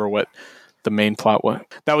even remember what the main plot was.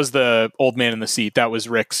 That was the old man in the seat. That was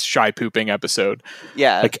Rick's shy pooping episode.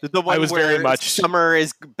 Yeah, like, the one I was where very much Summer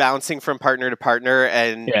is bouncing from partner to partner,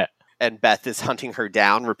 and Beth is hunting her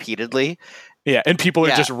down repeatedly. Yeah, and people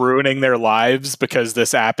are just ruining their lives because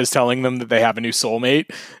this app is telling them that they have a new soulmate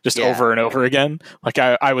just over and over again. Like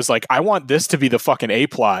I was like, I want this to be the fucking A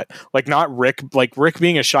plot. Like not Rick. Like Rick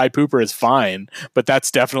being a shy pooper is fine, but that's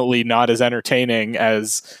definitely not as entertaining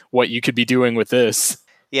as what you could be doing with this.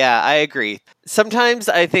 Yeah, I agree. Sometimes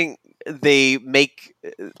I think they make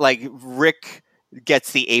like Rick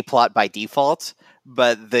gets the A plot by default,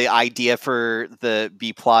 but the idea for the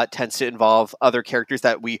B plot tends to involve other characters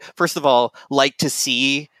that we, first of all, like to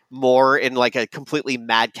see more in like a completely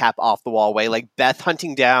madcap off the wall way, like Beth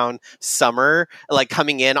hunting down Summer, like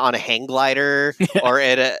coming in on a hang glider,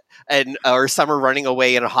 or Summer running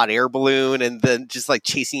away in a hot air balloon and then just like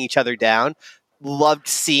chasing each other down. Loved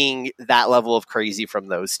seeing that level of crazy from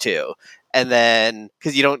those two. And then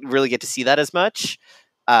because you don't really get to see that as much.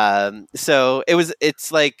 So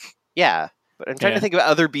it's like, but I'm trying to think of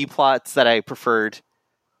other B plots that I preferred.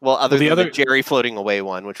 Well, than the Jerry floating away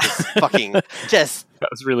one, which was fucking just that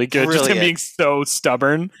was really good. Brilliant. Just him being so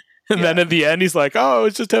stubborn. And then at the end he's like, oh,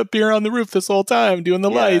 it's just up here on the roof this whole time doing the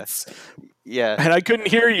lights. Yeah. And I couldn't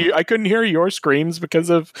hear you. I couldn't hear your screams because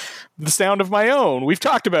of the sound of my own. We've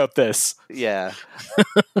talked about this. Yeah.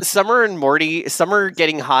 Summer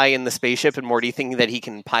getting high in the spaceship and Morty thinking that he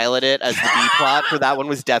can pilot it as the B plot for that one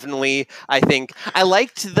was definitely, I think, I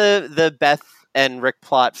liked the Beth and Rick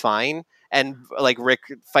plot fine. And like Rick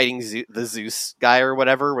fighting the Zeus guy or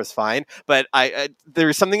whatever was fine. But there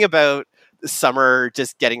was something about Summer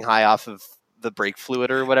just getting high off of the brake fluid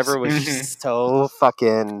or whatever was just so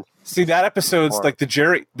fucking... See, that episode's like the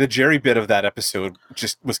Jerry bit of that episode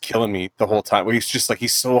just was killing me the whole time. Where he's just like,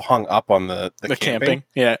 he's so hung up on the camping.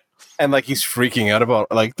 Yeah. And like, he's freaking out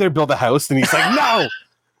about like, they build a house and he's like, no!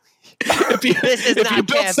 If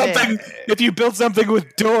you build something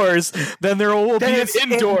with doors, then there will be an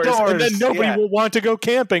indoors, and then nobody will want to go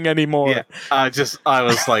camping anymore. Yeah. I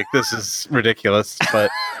was like, this is ridiculous.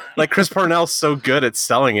 But like Chris Parnell's so good at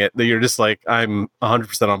selling it that you're just like, I'm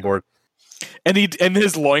 100% on board. And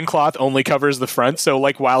his loincloth only covers the front, so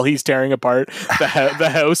like while he's tearing apart the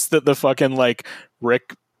house that the fucking like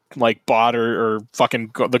Rick like bought or fucking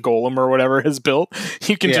the golem or whatever has built,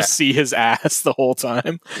 you can just see his ass the whole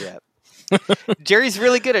time. Yeah. Jerry's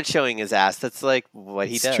really good at showing his ass. That's like what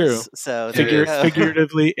he does. True. So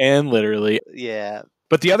figuratively and literally. Yeah.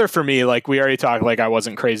 But the other for me, like we already talked, like I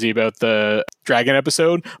wasn't crazy about the dragon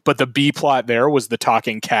episode, but the B plot there was the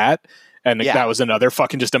talking cat. And that was another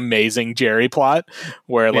fucking just amazing Jerry plot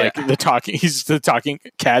where like the talking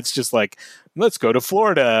cat's just like, let's go to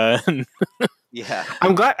Florida. Yeah.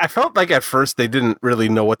 I'm glad. I felt like at first they didn't really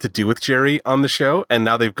know what to do with Jerry on the show. And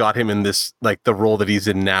now they've got him in this, like the role that he's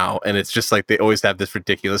in now. And it's just like, they always have this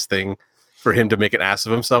ridiculous thing for him to make an ass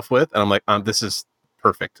of himself with, and I'm like, this is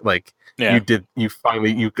perfect. Like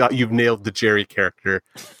you've nailed the Jerry character.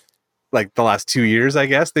 Like the last 2 years, I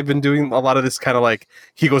guess they've been doing a lot of this kind of like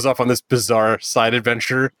he goes off on this bizarre side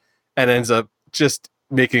adventure and ends up just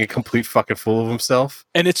making a complete fucking fool of himself.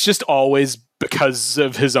 And it's just always because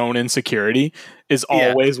of his own insecurity is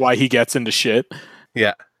always why he gets into shit.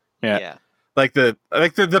 Yeah. Like the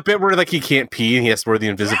bit where like he can't pee and he has to wear the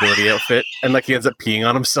invisibility outfit and like he ends up peeing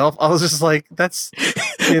on himself. I was just like, that's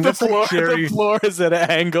the floor is at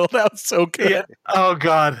an angle. That was so good. Yeah. Oh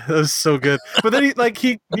god, that was so good. But then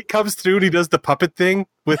he comes through and he does the puppet thing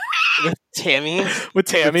with Tammy. With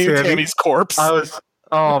Tammy's corpse.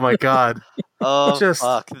 Oh my god. Oh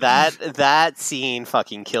fuck. That scene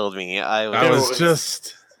fucking killed me.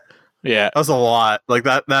 Yeah. That was a lot. Like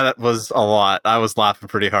that was a lot. I was laughing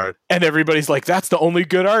pretty hard. And everybody's like, that's the only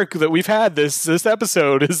good arc that we've had this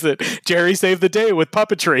episode is that Jerry saved the day with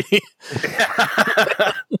puppetry.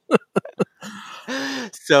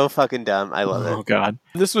 So fucking dumb. I love it. Oh god.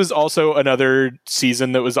 This was also another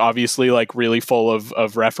season that was obviously like really full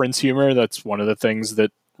of reference humor. That's one of the things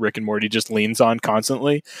that Rick and Morty just leans on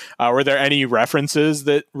constantly. Were there any references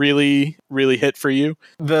that really, really hit for you?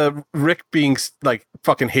 The Rick being like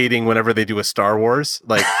fucking hating whenever they do a Star Wars,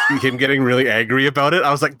 like him getting really angry about it. I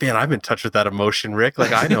was like, man, I'm in touch with that emotion, Rick.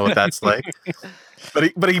 Like I know what that's like.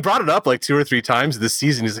 But he brought it up like 2 or 3 times this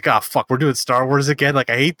season. He's like, oh fuck, we're doing Star Wars again. Like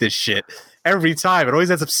I hate this shit every time. It always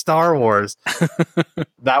ends up Star Wars.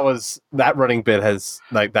 That running bit has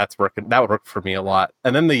like that's working. That would work for me a lot.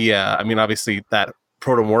 And then obviously that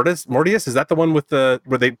Proto Mortius, is that the one with the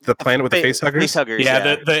planet with the facehuggers?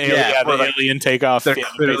 Yeah, the alien takeoff. The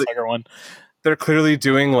facehugger one. They're clearly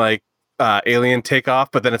doing like alien takeoff,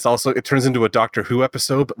 but then it turns into a Doctor Who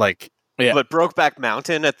episode, but like but Brokeback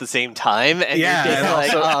Mountain at the same time, and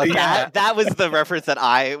that was the reference that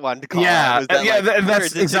I wanted to call. And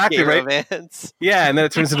that's exactly right. Romance. Yeah, and then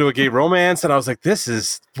it turns into a gay romance, and I was like,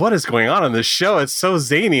 what is going on in this show? It's so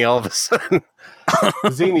zany all of a sudden.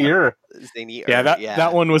 Zanier.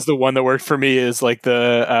 That one was the one that worked for me. Is like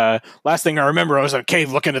the last thing I remember, I was in a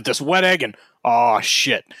cave looking at this wet egg, and oh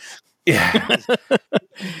shit. Yeah.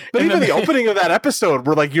 But even the opening of that episode,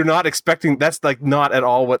 where like you're not expecting, that's like not at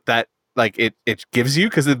all what that like it gives you,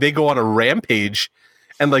 because they go on a rampage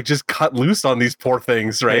and like just cut loose on these poor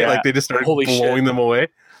things, right? Like they just start blowing them away.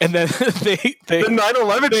 And then the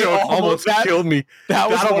 9/11 joke almost killed me. That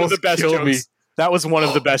was one of the best jokes. That was one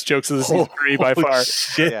of the best jokes of the season 3 by far.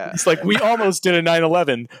 Shit. Yeah. It's like we almost did a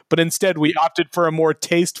 9/11, but instead we opted for a more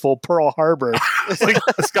tasteful Pearl Harbor. It's like,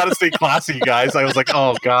 it's got to stay classy, guys. I was like,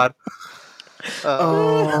 oh god. Oh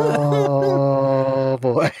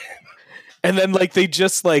boy. And then like they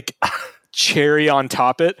just like cherry on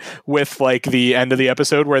top it with like the end of the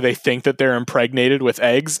episode where they think that they're impregnated with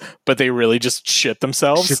eggs, but they really just shit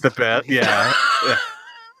themselves. Shit the bed. Yeah.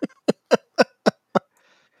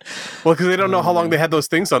 Well, because they don't know how long they had those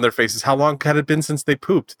things on their faces. How long had it been since they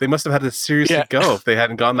pooped? They must have had to seriously go if they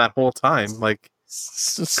hadn't gone that whole time. Like,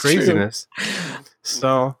 it's craziness.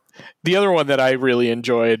 So the other one that I really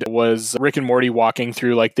enjoyed was Rick and Morty walking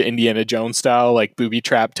through like the Indiana Jones style, like booby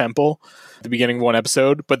trap temple at the beginning of one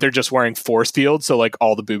episode, but they're just wearing force fields. So like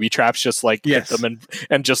all the booby traps just like hit them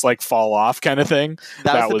and just like fall off kind of thing.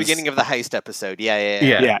 That was the beginning of the heist episode.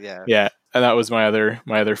 Yeah. And that was my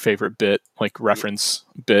other favorite bit, like reference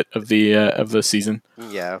bit of the season.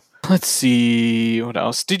 Yeah. Let's see what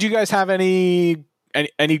else. Did you guys have any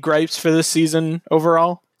gripes for this season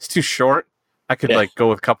overall? It's too short. I could like go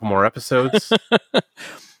with a couple more episodes.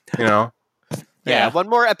 You know. Yeah, one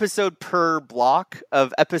more episode per block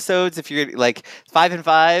of episodes. If you're like 5 and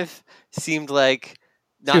 5 seemed like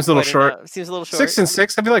seems a little short. Seems a little short. 6 and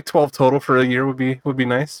 6. I feel like 12 total for a year would be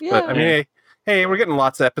nice. Yeah. But I mean, hey, we're getting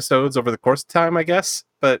lots of episodes over the course of time, I guess.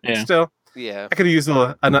 But still, I could have used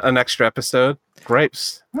an extra episode.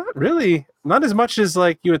 Gripes, not really, not as much as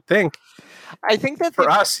like you would think. I think that for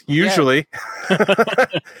us, usually,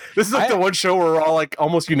 this is like the one show where we're all like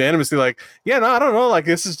almost unanimously like, I don't know, like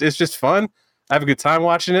it's just fun. I have a good time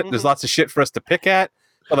watching it. Mm-hmm. There's lots of shit for us to pick at,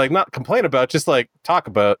 but like not complain about, just like talk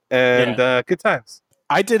about, and good times.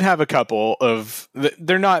 I did have a couple of,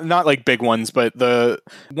 they're not like big ones, but the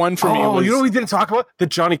one for me was... you know what we didn't talk about? The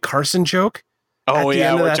Johnny Carson joke? Oh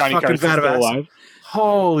yeah, where Johnny Carson's still alive.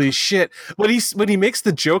 Holy shit. When he makes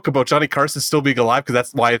the joke about Johnny Carson still being alive, because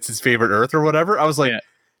that's why it's his favorite Earth or whatever, I was like,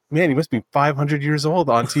 man, he must be 500 years old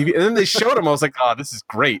on TV. And then they showed him, I was like, oh, this is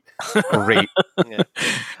great. Great.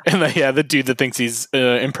 And the dude that thinks he's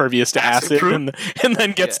impervious to acid and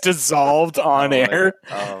then gets dissolved on air.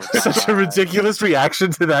 Such a ridiculous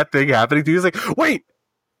reaction to that thing happening to you. He's like, wait,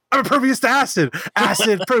 I'm impervious to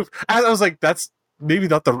acid proof. I was like, that's maybe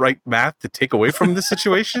not the right math to take away from this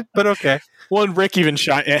situation, but okay. Well, and Rick even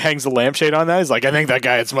hangs a lampshade on that. He's like, I think that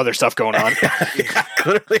guy had some other stuff going on. Yeah,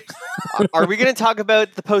 clearly. Are we going to talk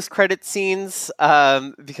about the post-credit scenes?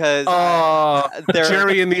 Because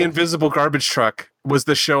Jerry and the Invisible Garbage Truck was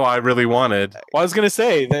the show I really wanted. Well, I was going to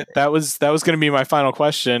say that was going to be my final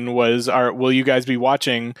question. Will you guys be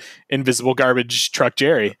watching Invisible Garbage Truck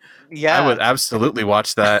Jerry? Yeah, I would absolutely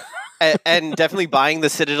watch that. and definitely buying the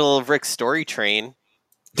Citadel of Rick story train.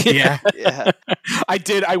 Yeah. Yeah. I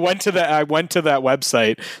did. I went to that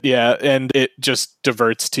website. Yeah, and it just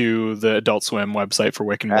diverts to the Adult Swim website for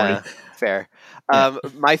Rick and Morty. Fair.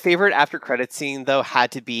 My favorite after credit scene though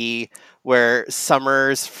had to be where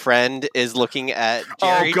Summer's friend is looking at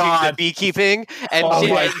Jerry doing the beekeeping, and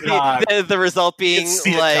the result being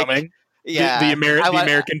like. Yeah, the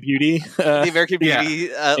American Beauty. The American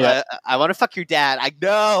Beauty. I want to fuck your dad. I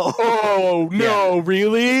know. Oh no,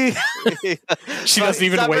 really? She doesn't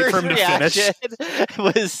even wait for him to finish. It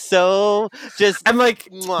was so just and like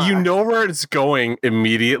you know where it's going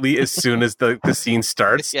immediately as soon as the scene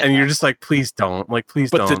starts, and you're just like, please don't, don't.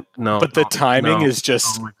 But the timing is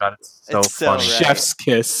just. Oh my god, it's so funny. Right. Chef's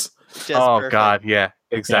kiss. Just perfect. God, yeah,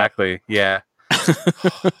 exactly, yeah.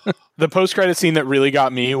 The post-credit scene that really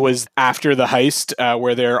got me was after the heist,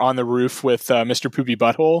 where they're on the roof with Mr. Poopy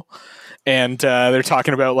Butthole, and they're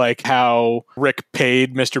talking about like how Rick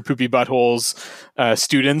paid Mr. Poopy Butthole's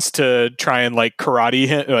students to try and like karate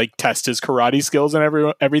him, like test his karate skills and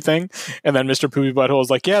everything, and then Mr. Poopy Butthole is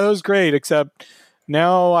like, yeah, that was great, except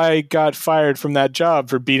now I got fired from that job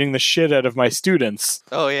for beating the shit out of my students.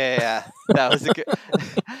 Oh yeah. That was a good.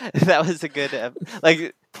 That was a good.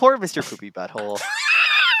 Like poor Mr. Poopy Butthole.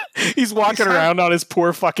 He's walking around on his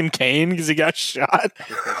poor fucking cane because he got shot.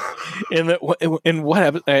 In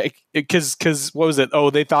what? Because what was it? Oh,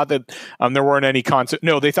 they thought that there weren't any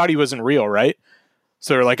No, they thought he wasn't real, right?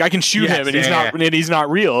 So they're like, I can shoot him, and he's not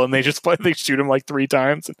real, and they shoot him like 3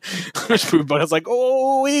 times. But it's like,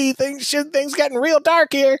 oh, things getting real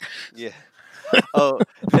dark here. Yeah. Oh,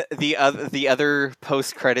 the other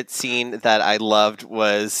post credit scene that I loved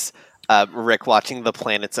was Rick watching The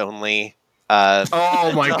Planets Only.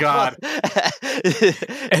 Oh my god!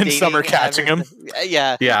 And Summer catching him.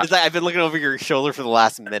 Yeah. It's like, I've been looking over your shoulder for the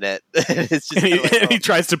last minute. It's just he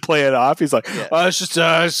tries to play it off. He's like, it's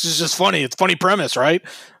just funny. It's a funny premise, right?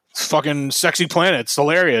 It's fucking sexy planet. It's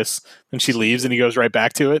hilarious. And she leaves, and he goes right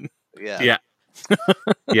back to it. Yeah.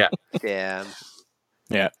 Damn.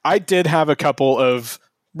 Yeah. I did have a couple of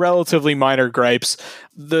relatively minor gripes.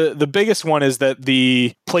 The biggest one is that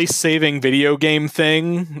the place saving video game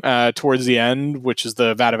thing towards the end, which is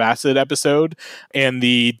the Vat of Acid episode, and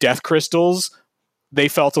the death crystals, they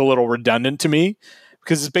felt a little redundant to me,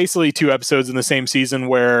 because it's basically 2 episodes in the same season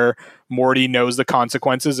where Morty knows the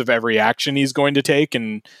consequences of every action he's going to take,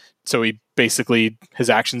 and so his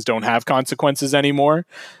actions don't have consequences anymore,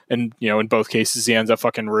 and in both cases he ends up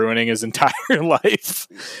fucking ruining his entire life.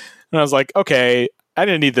 And I was like, okay, I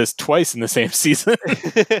didn't need this twice in the same season.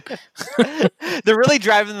 They're really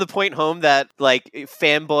driving the point home that like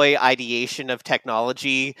fanboy ideation of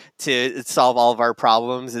technology to solve all of our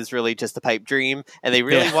problems is really just a pipe dream. And they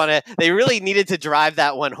really they really needed to drive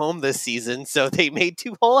that one home this season. So they made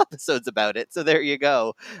 2 whole episodes about it. So there you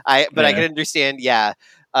go. I can understand. Yeah.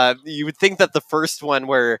 You would think that the first one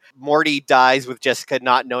where Morty dies with Jessica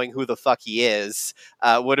not knowing who the fuck he is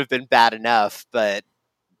would have been bad enough, but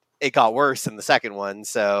it got worse in the second one,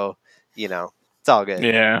 so it's all good.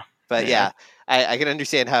 Yeah, but I can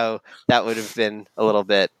understand how that would have been a little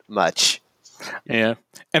bit much. Yeah,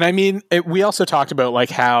 and I mean, we also talked about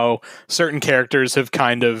like how certain characters have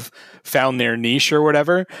kind of found their niche or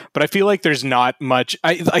whatever, but I feel like there's not much.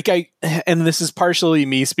 And this is partially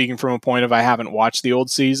me speaking from a point of I haven't watched the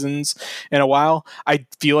old seasons in a while. I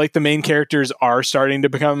feel like the main characters are starting to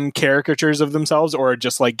become caricatures of themselves, or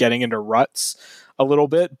just like getting into ruts a little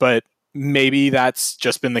bit, but maybe that's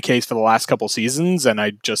just been the case for the last couple seasons, and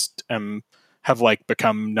I just have like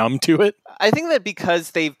become numb to it. I think that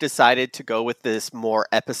because they've decided to go with this more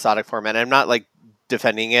episodic format, and I'm not like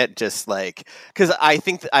defending it, just like because I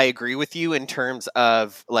think I agree with you in terms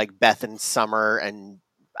of like Beth and Summer, and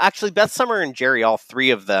actually Beth, Summer, and Jerry, all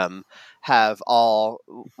 3 of them have all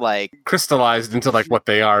like crystallized into like what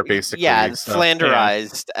they are basically. Yeah,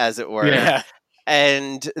 flanderized as it were. Yeah.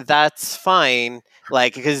 And that's fine,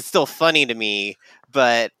 like, because it's still funny to me,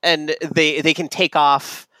 and they can take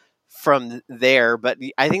off from there, but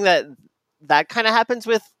I think that kind of happens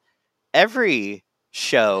with every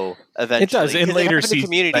show eventually. It does in later seasons.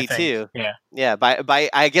 Community too. Yeah. By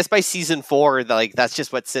I guess by season 4, like that's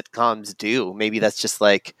just what sitcoms do. Maybe that's just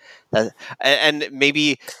like that, and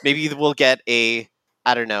maybe we'll get a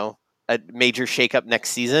major shakeup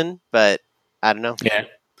next season. But I don't know.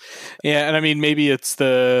 Yeah, and I mean maybe it's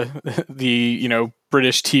the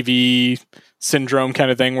British TV syndrome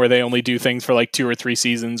kind of thing where they only do things for like 2 or 3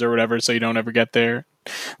 seasons or whatever, so you don't ever get there.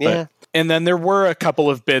 Yeah. And then there were a couple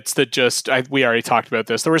of bits that just, we already talked about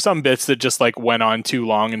this. There were some bits that just like went on too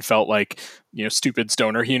long and felt like, stupid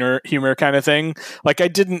stoner humor kind of thing. Like I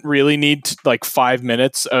didn't really need like 5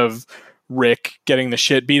 minutes of Rick getting the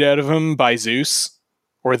shit beat out of him by Zeus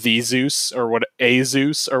or the Zeus or a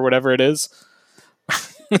Zeus or whatever it is.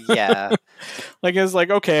 Yeah. Like it's like,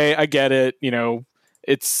 okay, I get it.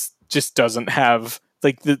 It's just doesn't have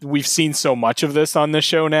we've seen so much of this on this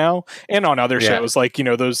show now and on other shows, like,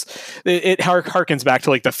 those, it harkens back to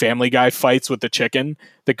like the Family Guy fights with the chicken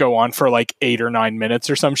that go on for like 8 or 9 minutes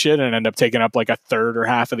or some shit and end up taking up like a third or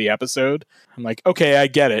half of the episode. I'm like, okay, I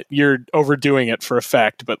get it. You're overdoing it for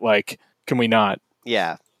effect, but like, can we not?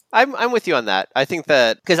 Yeah. I'm with you on that. I think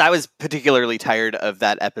that because I was particularly tired of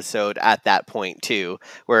that episode at that point too,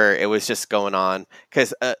 where it was just going on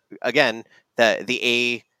because again, the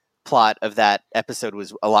A plot of that episode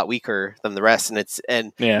was a lot weaker than the rest,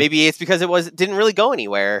 and maybe it's because it didn't really go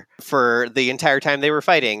anywhere for the entire time they were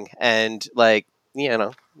fighting, and like I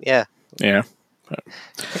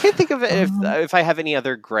can't think of it if I have any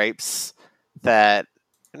other gripes that.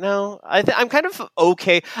 No, I'm kind of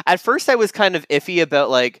okay. At first, I was kind of iffy about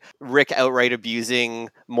like Rick outright abusing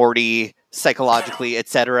Morty psychologically,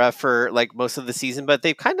 etc. for like most of the season, but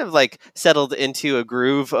they've kind of like settled into a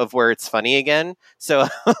groove of where it's funny again. So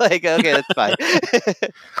like, okay, that's fine.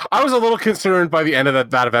 I was a little concerned by the end of that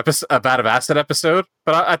Bad of Acid episode,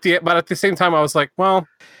 but at the same time, I was like, well,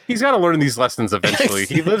 he's got to learn these lessons eventually.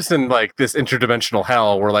 He lives in like this interdimensional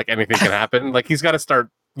hell where like anything can happen. Like he's got to start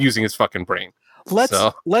using his fucking brain.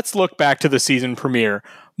 Let's look back to the season premiere.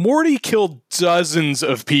 Morty killed dozens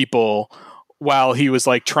of people while he was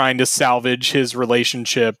like trying to salvage his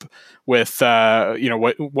relationship with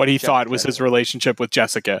what he thought was his relationship with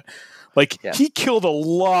Jessica. Like he killed a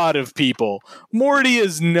lot of people. Morty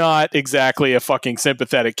is not exactly a fucking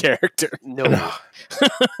sympathetic character. No.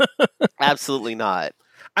 Absolutely not.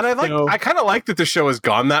 And I kind of like that the show has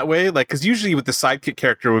gone that way, like because usually with the sidekick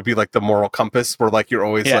character would be like the moral compass, where like you're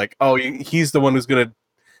always like, oh, he's the one who's gonna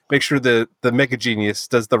make sure the mega genius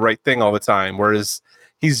does the right thing all the time, whereas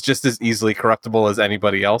he's just as easily corruptible as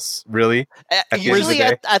anybody else, really. Usually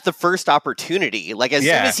at the first opportunity, like as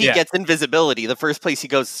soon as he gets invisibility, the first place he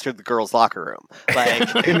goes is to the girls' locker room,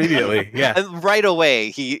 like immediately, and right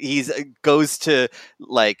away he goes to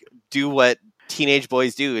like do what teenage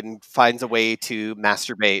boys do and finds a way to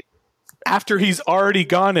masturbate after he's already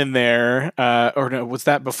gone in there. Or no, was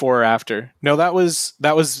that before or after? No, that was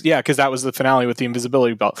because that was the finale with the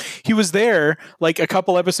invisibility belt. He was there like a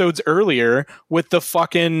couple episodes earlier with the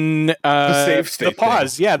fucking the save state, the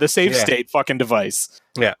pause, the save state fucking device.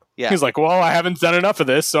 Yeah. He's like, well, I haven't done enough of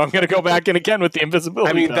this, so I'm going to go back in again with the invisibility.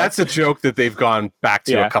 I mean, that's a joke that they've gone back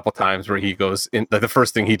to a couple times, where he goes in. Like, the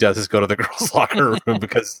first thing he does is go to the girls' locker room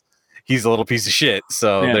because he's a little piece of shit.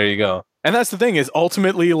 So there you go. And that's the thing, is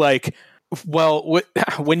ultimately like, well,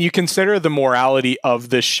 when you consider the morality of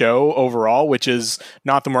this show overall, which is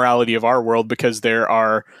not the morality of our world, because there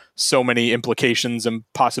are so many implications and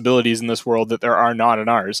possibilities in this world that there are not in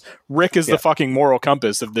ours. Rick is the fucking moral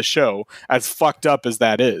compass of the show, as fucked up as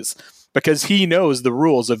that is, because he knows the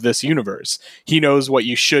rules of this universe. He knows what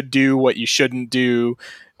you should do, what you shouldn't do.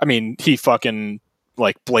 I mean, he fucking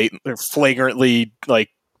like flagrantly like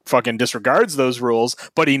fucking disregards those rules,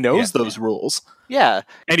 but he knows those rules. Yeah.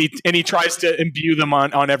 And he tries to imbue them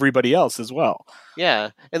on everybody else as well. Yeah.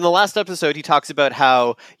 In the last episode, he talks about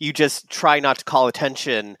how you just try not to call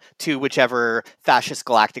attention to whichever fascist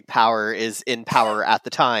galactic power is in power at the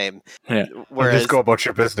time. Yeah. Whereas, just go about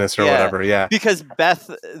your business or whatever. Yeah. Because Beth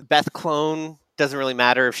Clone, doesn't really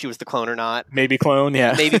matter if she was the clone or not. Maybe Clone,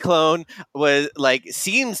 Maybe Clone was like,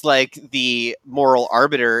 seems like the moral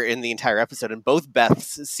arbiter in the entire episode, and both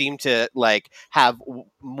Beths seem to like have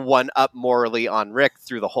one up morally on Rick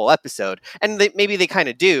through the whole episode, and maybe they kind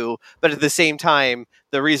of do, but at the same time,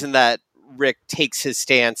 the reason that Rick takes his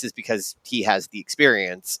stance is because he has the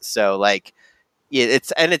experience. So like,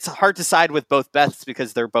 it's hard to side with both Beths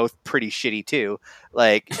because they're both pretty shitty too.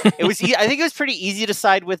 Like I think it was pretty easy to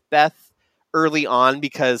side with Beth early on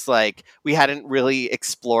because like we hadn't really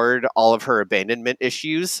explored all of her abandonment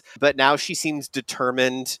issues, but now she seems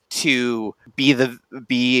determined to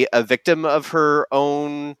be a victim of her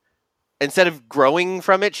own instead of growing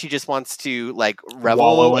from it, she just wants to like revel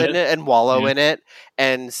Wallow in it and wallow Yeah. in it.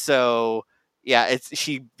 And so, yeah,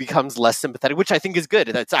 she becomes less sympathetic, which I think is good.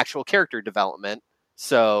 That's actual character development.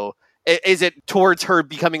 So is it towards her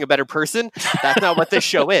becoming a better person? That's not what this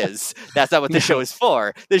show is. That's not what this show is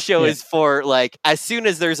for. This show is for, like, as soon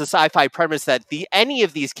as there's a sci-fi premise that any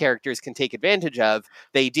of these characters can take advantage of,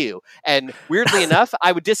 they do. And weirdly enough,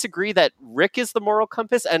 I would disagree that Rick is the moral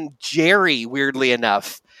compass, and Jerry, weirdly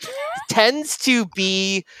enough, tends to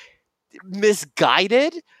be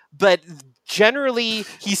misguided, but generally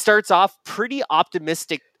he starts off pretty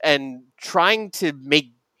optimistic and trying to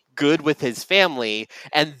make good with his family,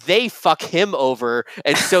 and they fuck him over,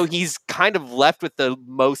 and so he's kind of left with the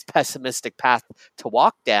most pessimistic path to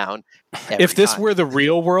walk down. If this were the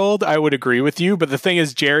real world, I would agree with you, but the thing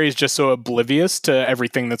is, Jerry's just so oblivious to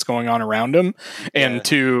everything that's going on around him, and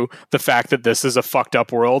to the fact that this is a fucked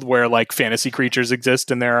up world where like fantasy creatures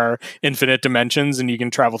exist and there are infinite dimensions and you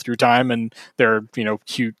can travel through time, and there are, you know,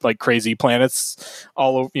 cute like crazy planets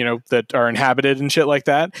all over, you know, that are inhabited and shit like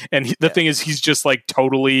that. And the thing is, he's just like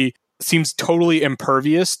seems totally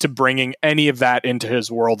impervious to bringing any of that into his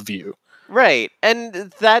worldview. Right.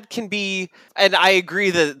 And that can be, and I agree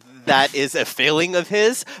that is a failing of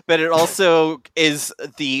his, but it also is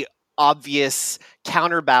the obvious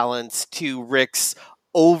counterbalance to Rick's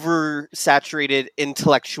oversaturated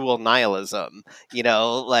intellectual nihilism. You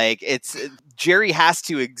know, like Jerry has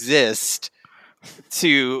to exist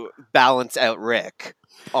to balance out Rick.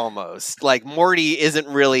 Almost like Morty isn't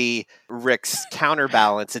really Rick's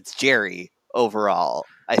counterbalance, it's Jerry overall,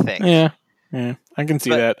 I think. Yeah, I can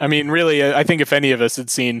see that. I mean, really, I think if any of us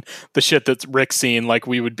had seen the shit that Rick's seen, like,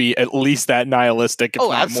 we would be at least that nihilistic, if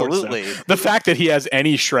not absolutely. more so. The fact that he has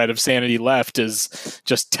any shred of sanity left is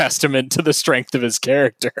just testament to the strength of his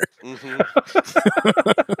character.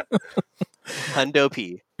 Hundo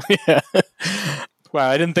P. Yeah. Wow,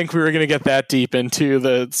 I didn't think we were going to get that deep into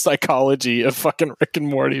the psychology of fucking Rick and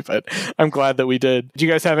Morty, but I'm glad that we did. Do you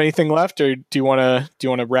guys have anything left, or do you want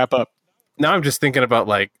to wrap up? Now I'm just thinking about,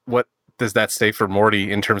 like, what does that say for Morty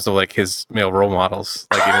in terms of like his male role models,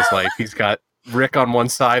 like in his life? He's got Rick on one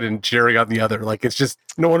side and Jerry on the other. Like, it's just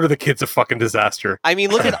no wonder the kid's a fucking disaster. I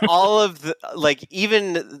mean, look at all of the, like,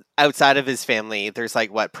 even outside of his family, there's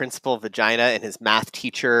like what, Principal Vagina and his math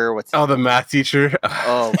teacher. The math teacher.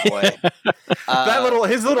 Oh boy.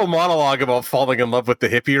 His little monologue about falling in love with the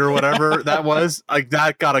hippie or whatever that was, like,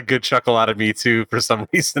 that got a good chuckle out of me too for some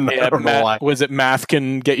reason. I don't know why. Was it math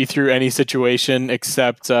can get you through any situation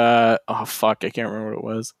except oh fuck, I can't remember what it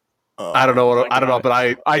was. I don't know.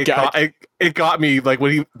 But it got me, like,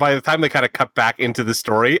 when by the time they kind of cut back into the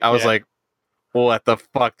story, I was like, what the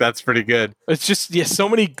fuck? That's pretty good. It's just, so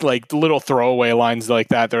many like little throwaway lines like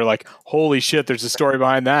that. They're like, holy shit, there's a story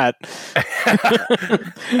behind that. Like,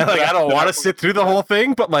 I don't want to sit through the whole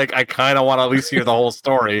thing, but like, I kind of want to at least hear the whole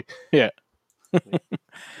story. Yeah.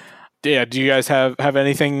 Yeah. Do you guys have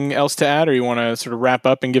anything else to add, or you want to sort of wrap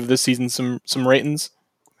up and give this season some ratings?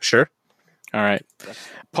 Sure. All right.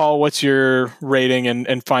 Paul, what's your rating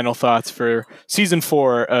and final thoughts for season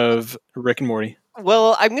 4 of Rick and Morty?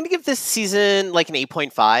 Well, I'm going to give this season like an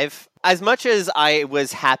 8.5. As much as I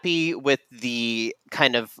was happy with the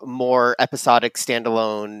kind of more episodic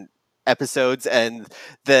standalone episodes and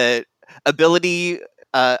the ability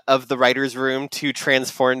of the writer's room to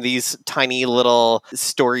transform these tiny little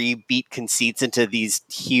story beat conceits into these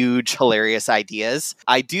huge, hilarious ideas,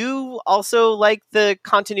 I do also like the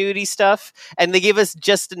continuity stuff, and they gave us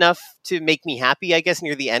just enough to make me happy, I guess,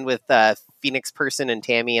 near the end with Phoenix Person and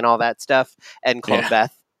Tammy and all that stuff, and Clone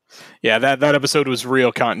Beth. Yeah, that episode was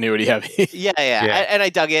real continuity heavy. Yeah. And I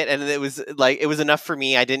dug it, and it was enough for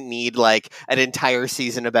me. I didn't need like an entire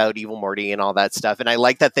season about Evil Morty and all that stuff. And I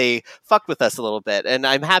like that they fucked with us a little bit. And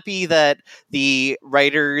I'm happy that the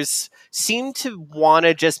writers seem to want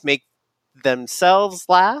to just make themselves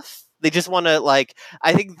laugh. They just want to, like,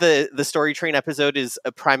 I think the Story Train episode is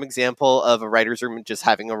a prime example of a writer's room just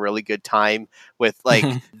having a really good time with like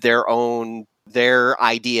their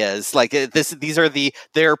ideas. Like, these are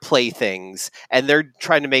their playthings, and they're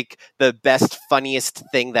trying to make the best, funniest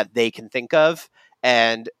thing that they can think of,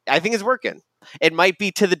 and I think it's working. It might be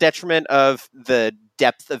to the detriment of the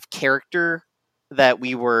depth of character that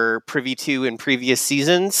we were privy to in previous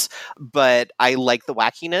seasons, but I like the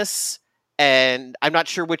wackiness, and I'm not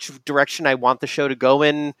sure which direction I want the show to go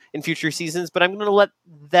in future seasons, but I'm going to let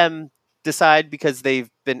them decide because they've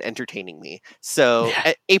been entertaining me. So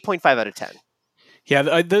 8.5 out of 10.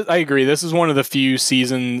 Yeah, I agree. This is one of the few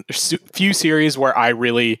series where I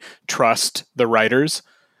really trust the writers.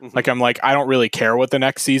 Mm-hmm. Like, I'm like, I don't really care what the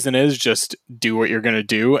next season is. Just do what you're going to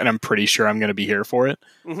do, and I'm pretty sure I'm going to be here for it.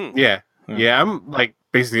 Mm-hmm. Yeah. Yeah, I'm like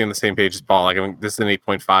basically on the same page as Paul. Like, I mean, this is an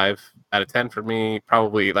 8.5 out of 10 for me.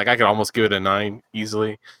 Probably, like, I could almost give it a 9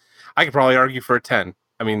 easily. I could probably argue for a 10.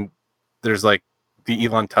 I mean, there's like the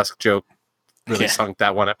Elon Tusk joke really sunk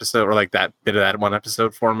that one episode, or like that bit of that one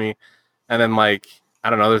episode for me. And then, like, I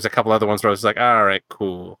don't know, there's a couple other ones where I was like, all right,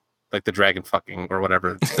 cool. Like the dragon fucking or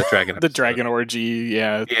whatever, the dragon the dragon orgy,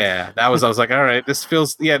 yeah. Yeah, I was like, all right, this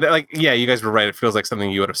feels, you guys were right. It feels like something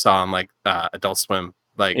you would have saw on like Adult Swim,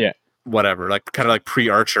 like whatever, like kind of like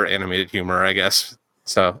pre-Archer animated humor, I guess.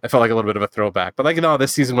 So it felt like a little bit of a throwback. But like, no,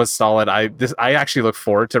 this season was solid. I actually look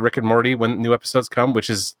forward to Rick and Morty when new episodes come, which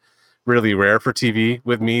is really rare for TV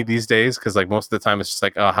with me these days, because like most of the time it's just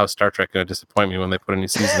like, oh, how's Star Trek going to disappoint me when they put a new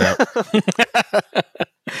season out?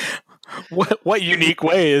 What unique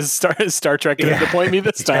way is Star Trek going to disappoint me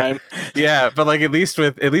this time? Yeah, but like at least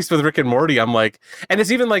with Rick and Morty, I'm like, and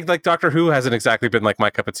it's even like Doctor Who hasn't exactly been like my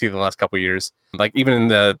cup of tea the last couple of years. Like even in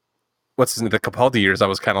the Capaldi years, I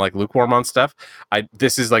was kind of like lukewarm on stuff.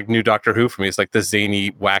 This is like new Doctor Who for me. It's like the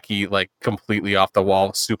zany, wacky, like completely off the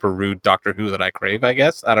wall, super rude Doctor Who that I crave, I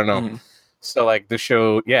guess. I don't know. So like the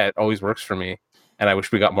show, it always works for me. And I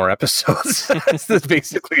wish we got more episodes. That's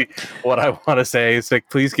basically what I want to say. It's like,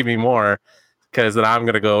 please give me more, because then I'm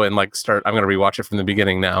going to go and like I'm going to rewatch it from the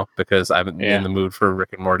beginning now, because I'm in the mood for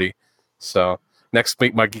Rick and Morty. So next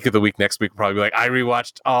week, my Geek of the Week next week will probably be like, I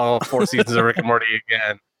rewatched all 4 seasons of Rick and Morty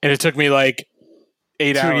again. And it took me like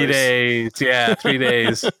 8 hours. 3 days. Yeah, 3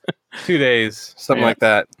 days. 2 days. Something like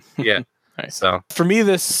that. Yeah. Nice. So for me,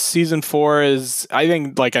 this season 4 is, I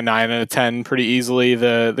think, like a 9 out of 10 pretty easily.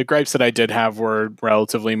 The gripes that I did have were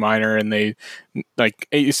relatively minor, and they, like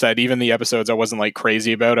you said, even the episodes I wasn't like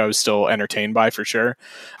crazy about, I was still entertained by for sure.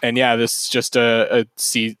 And yeah, this is just a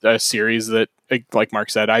series that, like Mark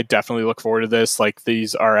said, I definitely look forward to this. Like,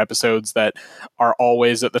 these are episodes that are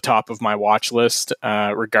always at the top of my watch list,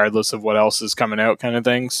 regardless of what else is coming out, kind of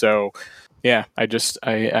thing. So yeah,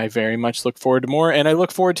 I very much look forward to more, and I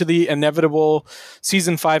look forward to the inevitable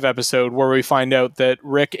season 5 episode where we find out that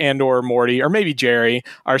Rick and or Morty, or maybe Jerry,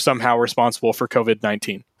 are somehow responsible for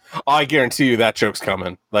COVID-19. I guarantee you that joke's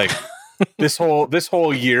coming. Like this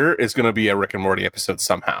whole year is going to be a Rick and Morty episode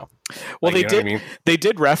somehow. Well, they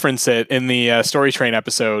did reference it in the Story Train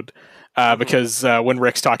episode. Because when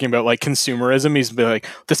Rick's talking about like consumerism, he's been like,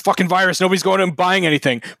 this fucking virus, nobody's going out and buying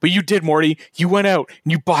anything, but you did, Morty. You went out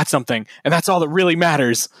and you bought something, and that's all that really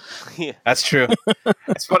matters. Yeah, that's true.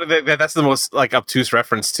 It's funny that's the most like obtuse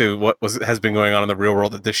reference to what has been going on in the real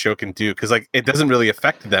world that this show can do, because like it doesn't really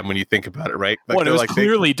affect them when you think about it, right? Like, well, it was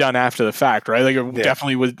clearly done after the fact, right? Like it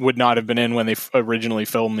definitely would not have been in when they originally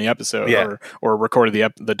filmed the episode or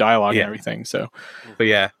recorded the dialogue and everything. So, but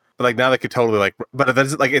yeah. Like now they could totally like, but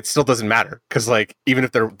it still doesn't matter, because like even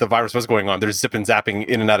if the virus was going on, they're zipping zapping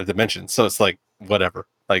in and out of dimensions, so it's like whatever.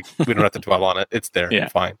 Like we don't have to dwell on it. It's there. Yeah.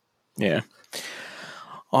 Fine. Yeah.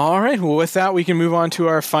 All right. Well, with that, we can move on to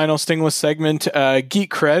our final stingless segment,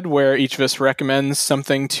 Geek Cred, where each of us recommends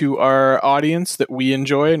something to our audience that we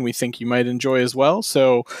enjoy and we think you might enjoy as well.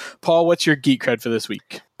 So, Paul, what's your Geek Cred for this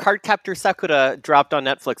week? Cardcaptor Sakura dropped on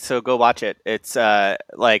Netflix, so go watch it. It's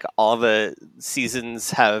like all the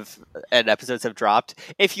seasons and episodes have dropped.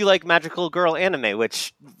 If you like magical girl anime,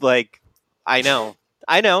 which like I know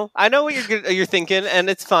what you're thinking, and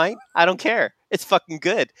it's fine. I don't care. It's fucking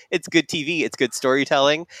good. It's good TV. It's good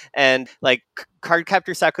storytelling, and like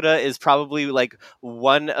Cardcaptor Sakura is probably like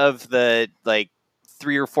one of the like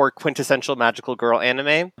 3 or 4 quintessential magical girl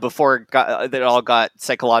anime before it all got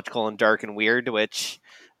psychological and dark and weird, which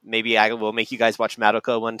maybe I will make you guys watch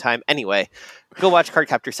Madoka one time. Anyway, go watch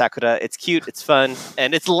Cardcaptor Sakura. It's cute, it's fun,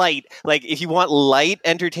 and it's light. Like, if you want light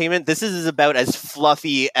entertainment, this is about as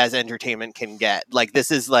fluffy as entertainment can get. Like, this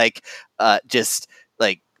is like just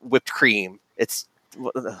like whipped cream.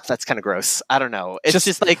 That's kind of gross. I don't know. It's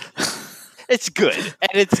just like it's good,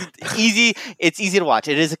 and it's easy. It's easy to watch.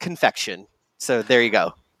 It is a confection. So there you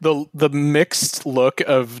go. The mixed look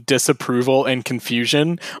of disapproval and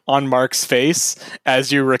confusion on Mark's face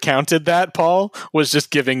as you recounted that, Paul, was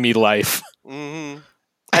just giving me life. Mm-hmm.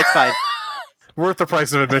 That's fine. Worth the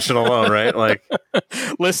price of admission alone, right? Like,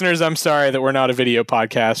 listeners, I'm sorry that we're not a video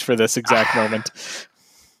podcast for this exact moment.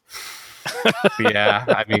 Yeah,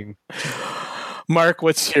 I mean, Mark,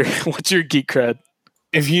 what's your Geek Cred?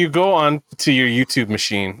 If you go on to your YouTube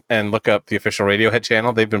machine and look up the official Radiohead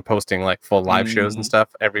channel, they've been posting like full live shows and stuff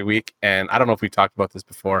every week. And I don't know if we talked about this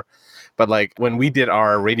before, but like when we did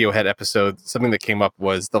our Radiohead episode, something that came up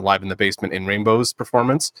was the Live in the Basement in Rainbows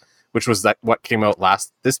performance, which was what came out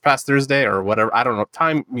this past Thursday or whatever. I don't know.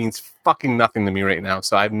 Time means fucking nothing to me right now,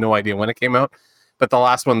 so I have no idea when it came out. But the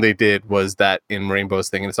last one they did was that In Rainbows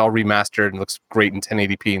thing, and it's all remastered and looks great in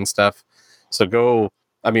 1080p and stuff. So go.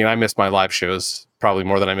 I mean, I miss my live shows probably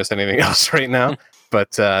more than I miss anything else right now.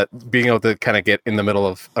 But being able to kind of get in the middle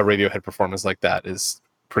of a Radiohead performance like that is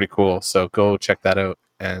pretty cool. So go check that out.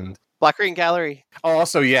 And Black Rain Gallery.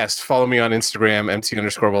 also, yes, follow me on Instagram,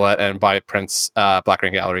 mt_Willette, and buy prints,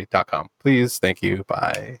 blackraingallery.com. Please. Thank you.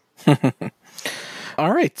 Bye.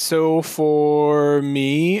 All right, so for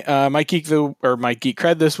me, my geek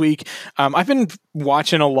cred this week, I've been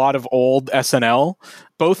watching a lot of old SNL.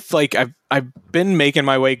 Both like I've been making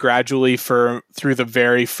my way gradually through the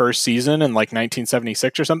very first season in like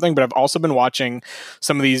 1976 or something, but I've also been watching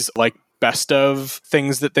some of these like best of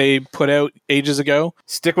things that they put out ages ago.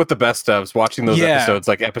 Stick with the best ofs. Watching those episodes,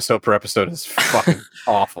 like episode per episode, is fucking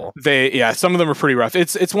awful. Some of them are pretty rough.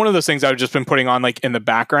 It's one of those things I've just been putting on like in the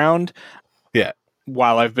background. Yeah.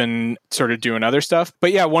 While I've been sort of doing other stuff.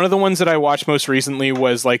 But yeah, one of the ones that I watched most recently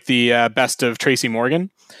was like the best of Tracy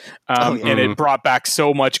Morgan. And it brought back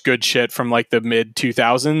so much good shit from like the mid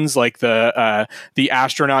 2000s, like the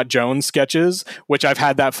Astronaut Jones sketches, which I've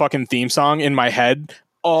had that fucking theme song in my head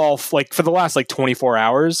all like for the last like 24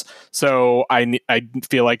 hours. So I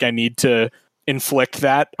feel like I need to inflict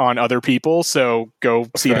that on other people, so go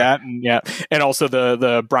see that. And also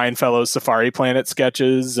the Brian Fellows Safari Planet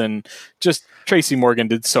sketches, and just Tracy Morgan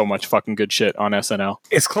did so much fucking good shit on SNL.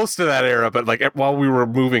 It's close to that era, but like while we were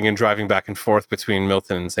moving and driving back and forth between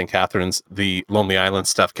Milton and St. Catharines, the Lonely Island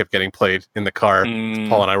stuff kept getting played in the car.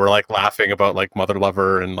 Paul and I were like laughing about like Mother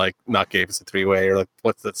Lover and like Not Gay It's a Three-Way, or like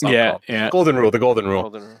what's that song called? Yeah. The Golden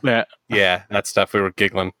Rule. Yeah, that stuff, we were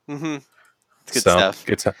giggling. Mm-hmm. Good stuff.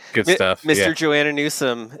 Good stuff. Mr. Joanna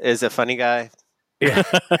Newsom is a funny guy. Yeah,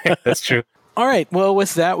 that's true. All right. Well,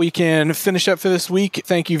 with that, we can finish up for this week.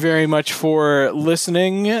 Thank you very much for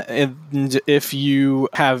listening. And if you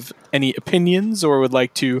have any opinions or would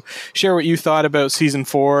like to share what you thought about season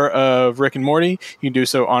 4 of Rick and Morty, you can do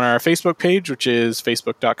so on our Facebook page, which is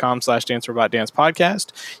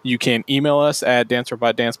facebook.com/dancerobotdancepodcast. You can email us at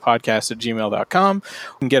dancerobotdancepodcast@gmail.com.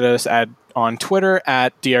 You can get us on Twitter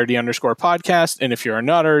at DRD_podcast. And if you're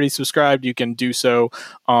not already subscribed, you can do so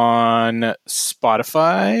on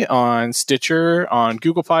Spotify, on Stitcher, on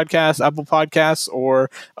Google Podcasts, Apple Podcasts, or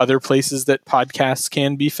other places that podcasts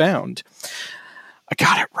can be found. I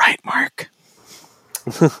got it right, Mark.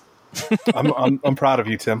 I'm proud of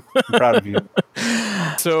you, Tim. I'm proud of you.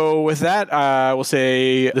 So with that, we'll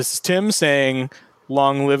say this is Tim saying,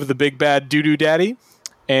 long live the big bad doo-doo daddy,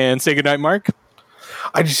 and say goodnight, Mark.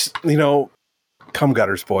 I just, cum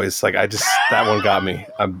gutters, boys. Like that one got me.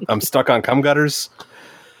 I'm stuck on cum gutters.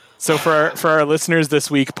 So for our listeners this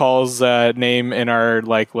week, Paul's name in our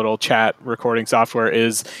like little chat recording software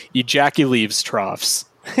is Ejaculates Troughs,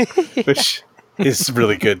 which is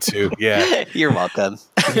really good too. Yeah, you're welcome.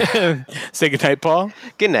 Say goodnight, Paul.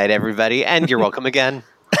 Good night, everybody, and you're welcome again.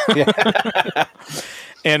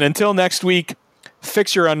 And until next week,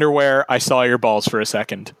 fix your underwear. I saw your balls for a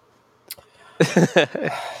second.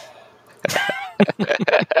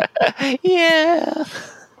 Yeah.